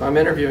impressions, if I'm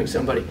interviewing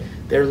somebody,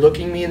 they're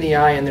looking me in the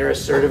eye and they're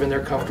assertive and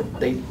they're comfortable.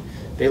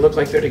 They look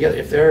like they're together.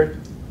 If they're,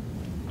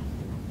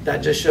 that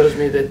just shows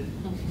me that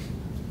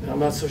I'm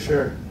not so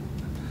sure.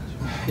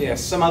 Yeah,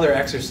 some other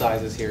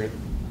exercises here.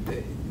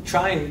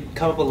 Try and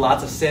come up with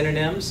lots of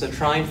synonyms. So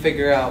try and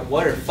figure out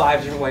what are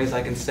 5 different ways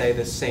I can say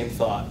this same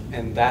thought.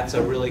 And that's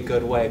a really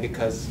good way,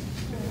 because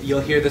you'll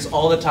hear this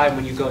all the time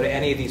when you go to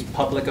any of these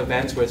public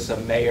events where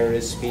some mayor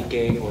is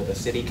speaking or the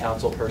city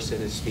council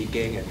person is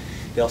speaking, and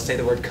they'll say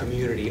the word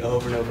community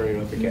over and over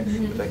and over again.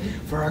 It's like,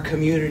 for our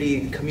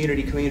community,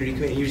 community, community,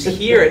 community. You just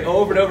hear it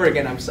over and over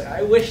again. I'm just like,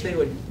 I wish they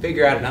would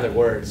figure out another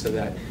word so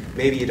that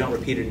maybe you don't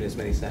repeat it in as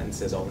many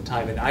sentences all the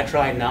time. And I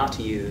try not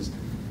to use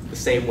the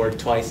same word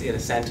twice in a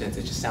sentence.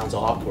 It just sounds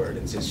awkward.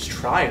 And just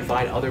try and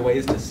find other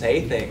ways to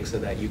say things so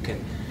that you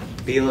can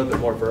be a little bit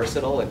more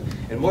versatile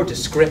and more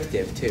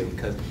descriptive too,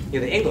 because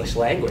the English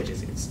language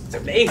it's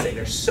amazing.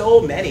 There's so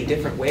many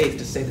different ways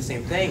to say the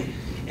same thing,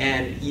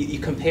 and you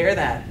compare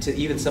that to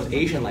even some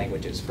Asian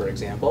languages, for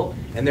example,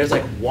 and there's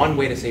like one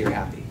way to say you're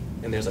happy,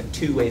 and there's like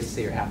 2 ways to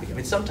say you're happy. I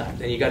mean,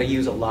 sometimes, and you got to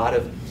use a lot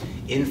of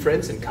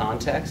inference and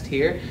context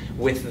here.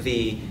 With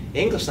the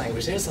English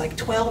language, there's like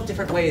 12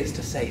 different ways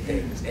to say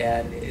things,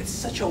 and it's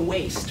such a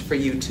waste for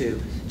you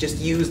to just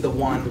use the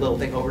one little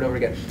thing over and over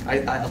again.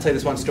 I'll tell you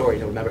this one story,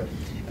 you'll remember.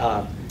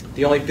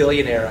 The only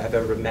billionaire I've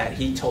ever met,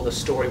 he told a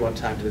story one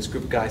time to this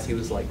group of guys. He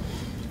was like,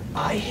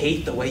 I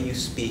hate the way you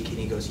speak. And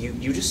he goes,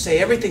 you just say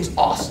everything's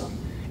awesome.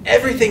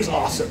 Everything's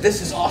awesome.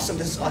 This is awesome.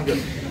 This is awesome.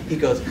 He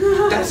goes,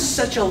 that's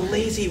such a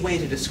lazy way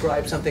to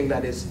describe something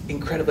that is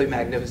incredibly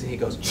magnificent. He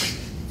goes,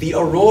 the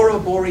aurora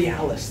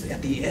borealis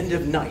at the end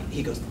of night.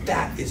 He goes,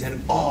 that is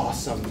an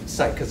awesome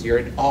sight, because you're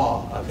in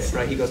awe of it,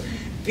 right? He goes,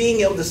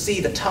 being able to see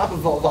the top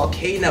of a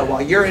volcano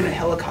while you're in a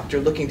helicopter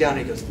looking down,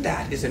 he goes,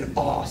 that is an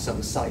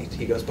awesome sight.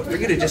 He goes, but for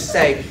you to just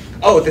say,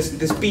 oh, this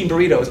bean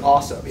burrito is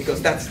awesome. He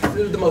goes, that's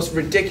the most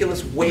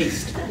ridiculous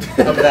waste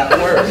of that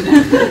word.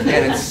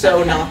 And it's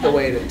so not the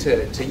way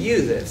to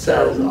use it.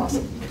 So that is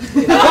awesome.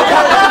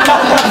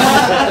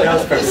 That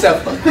was perfect. So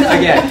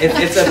again,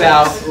 it's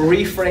about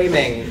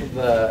reframing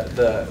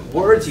the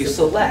words you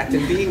select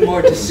and being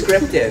more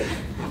descriptive.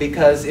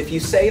 Because if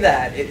you say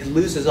that, it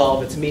loses all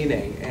of its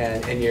meaning,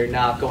 and you're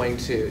not going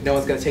to, no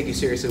one's going to take you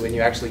seriously when you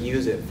actually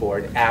use it for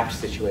an apt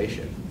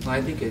situation. Well, I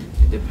think it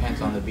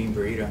depends on the bean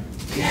burrito.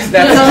 Yes,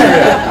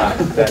 that's true.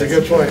 That's a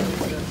good point.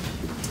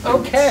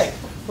 Okay.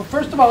 Well,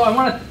 first of all, I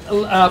want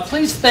to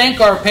please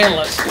thank our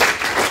panelists.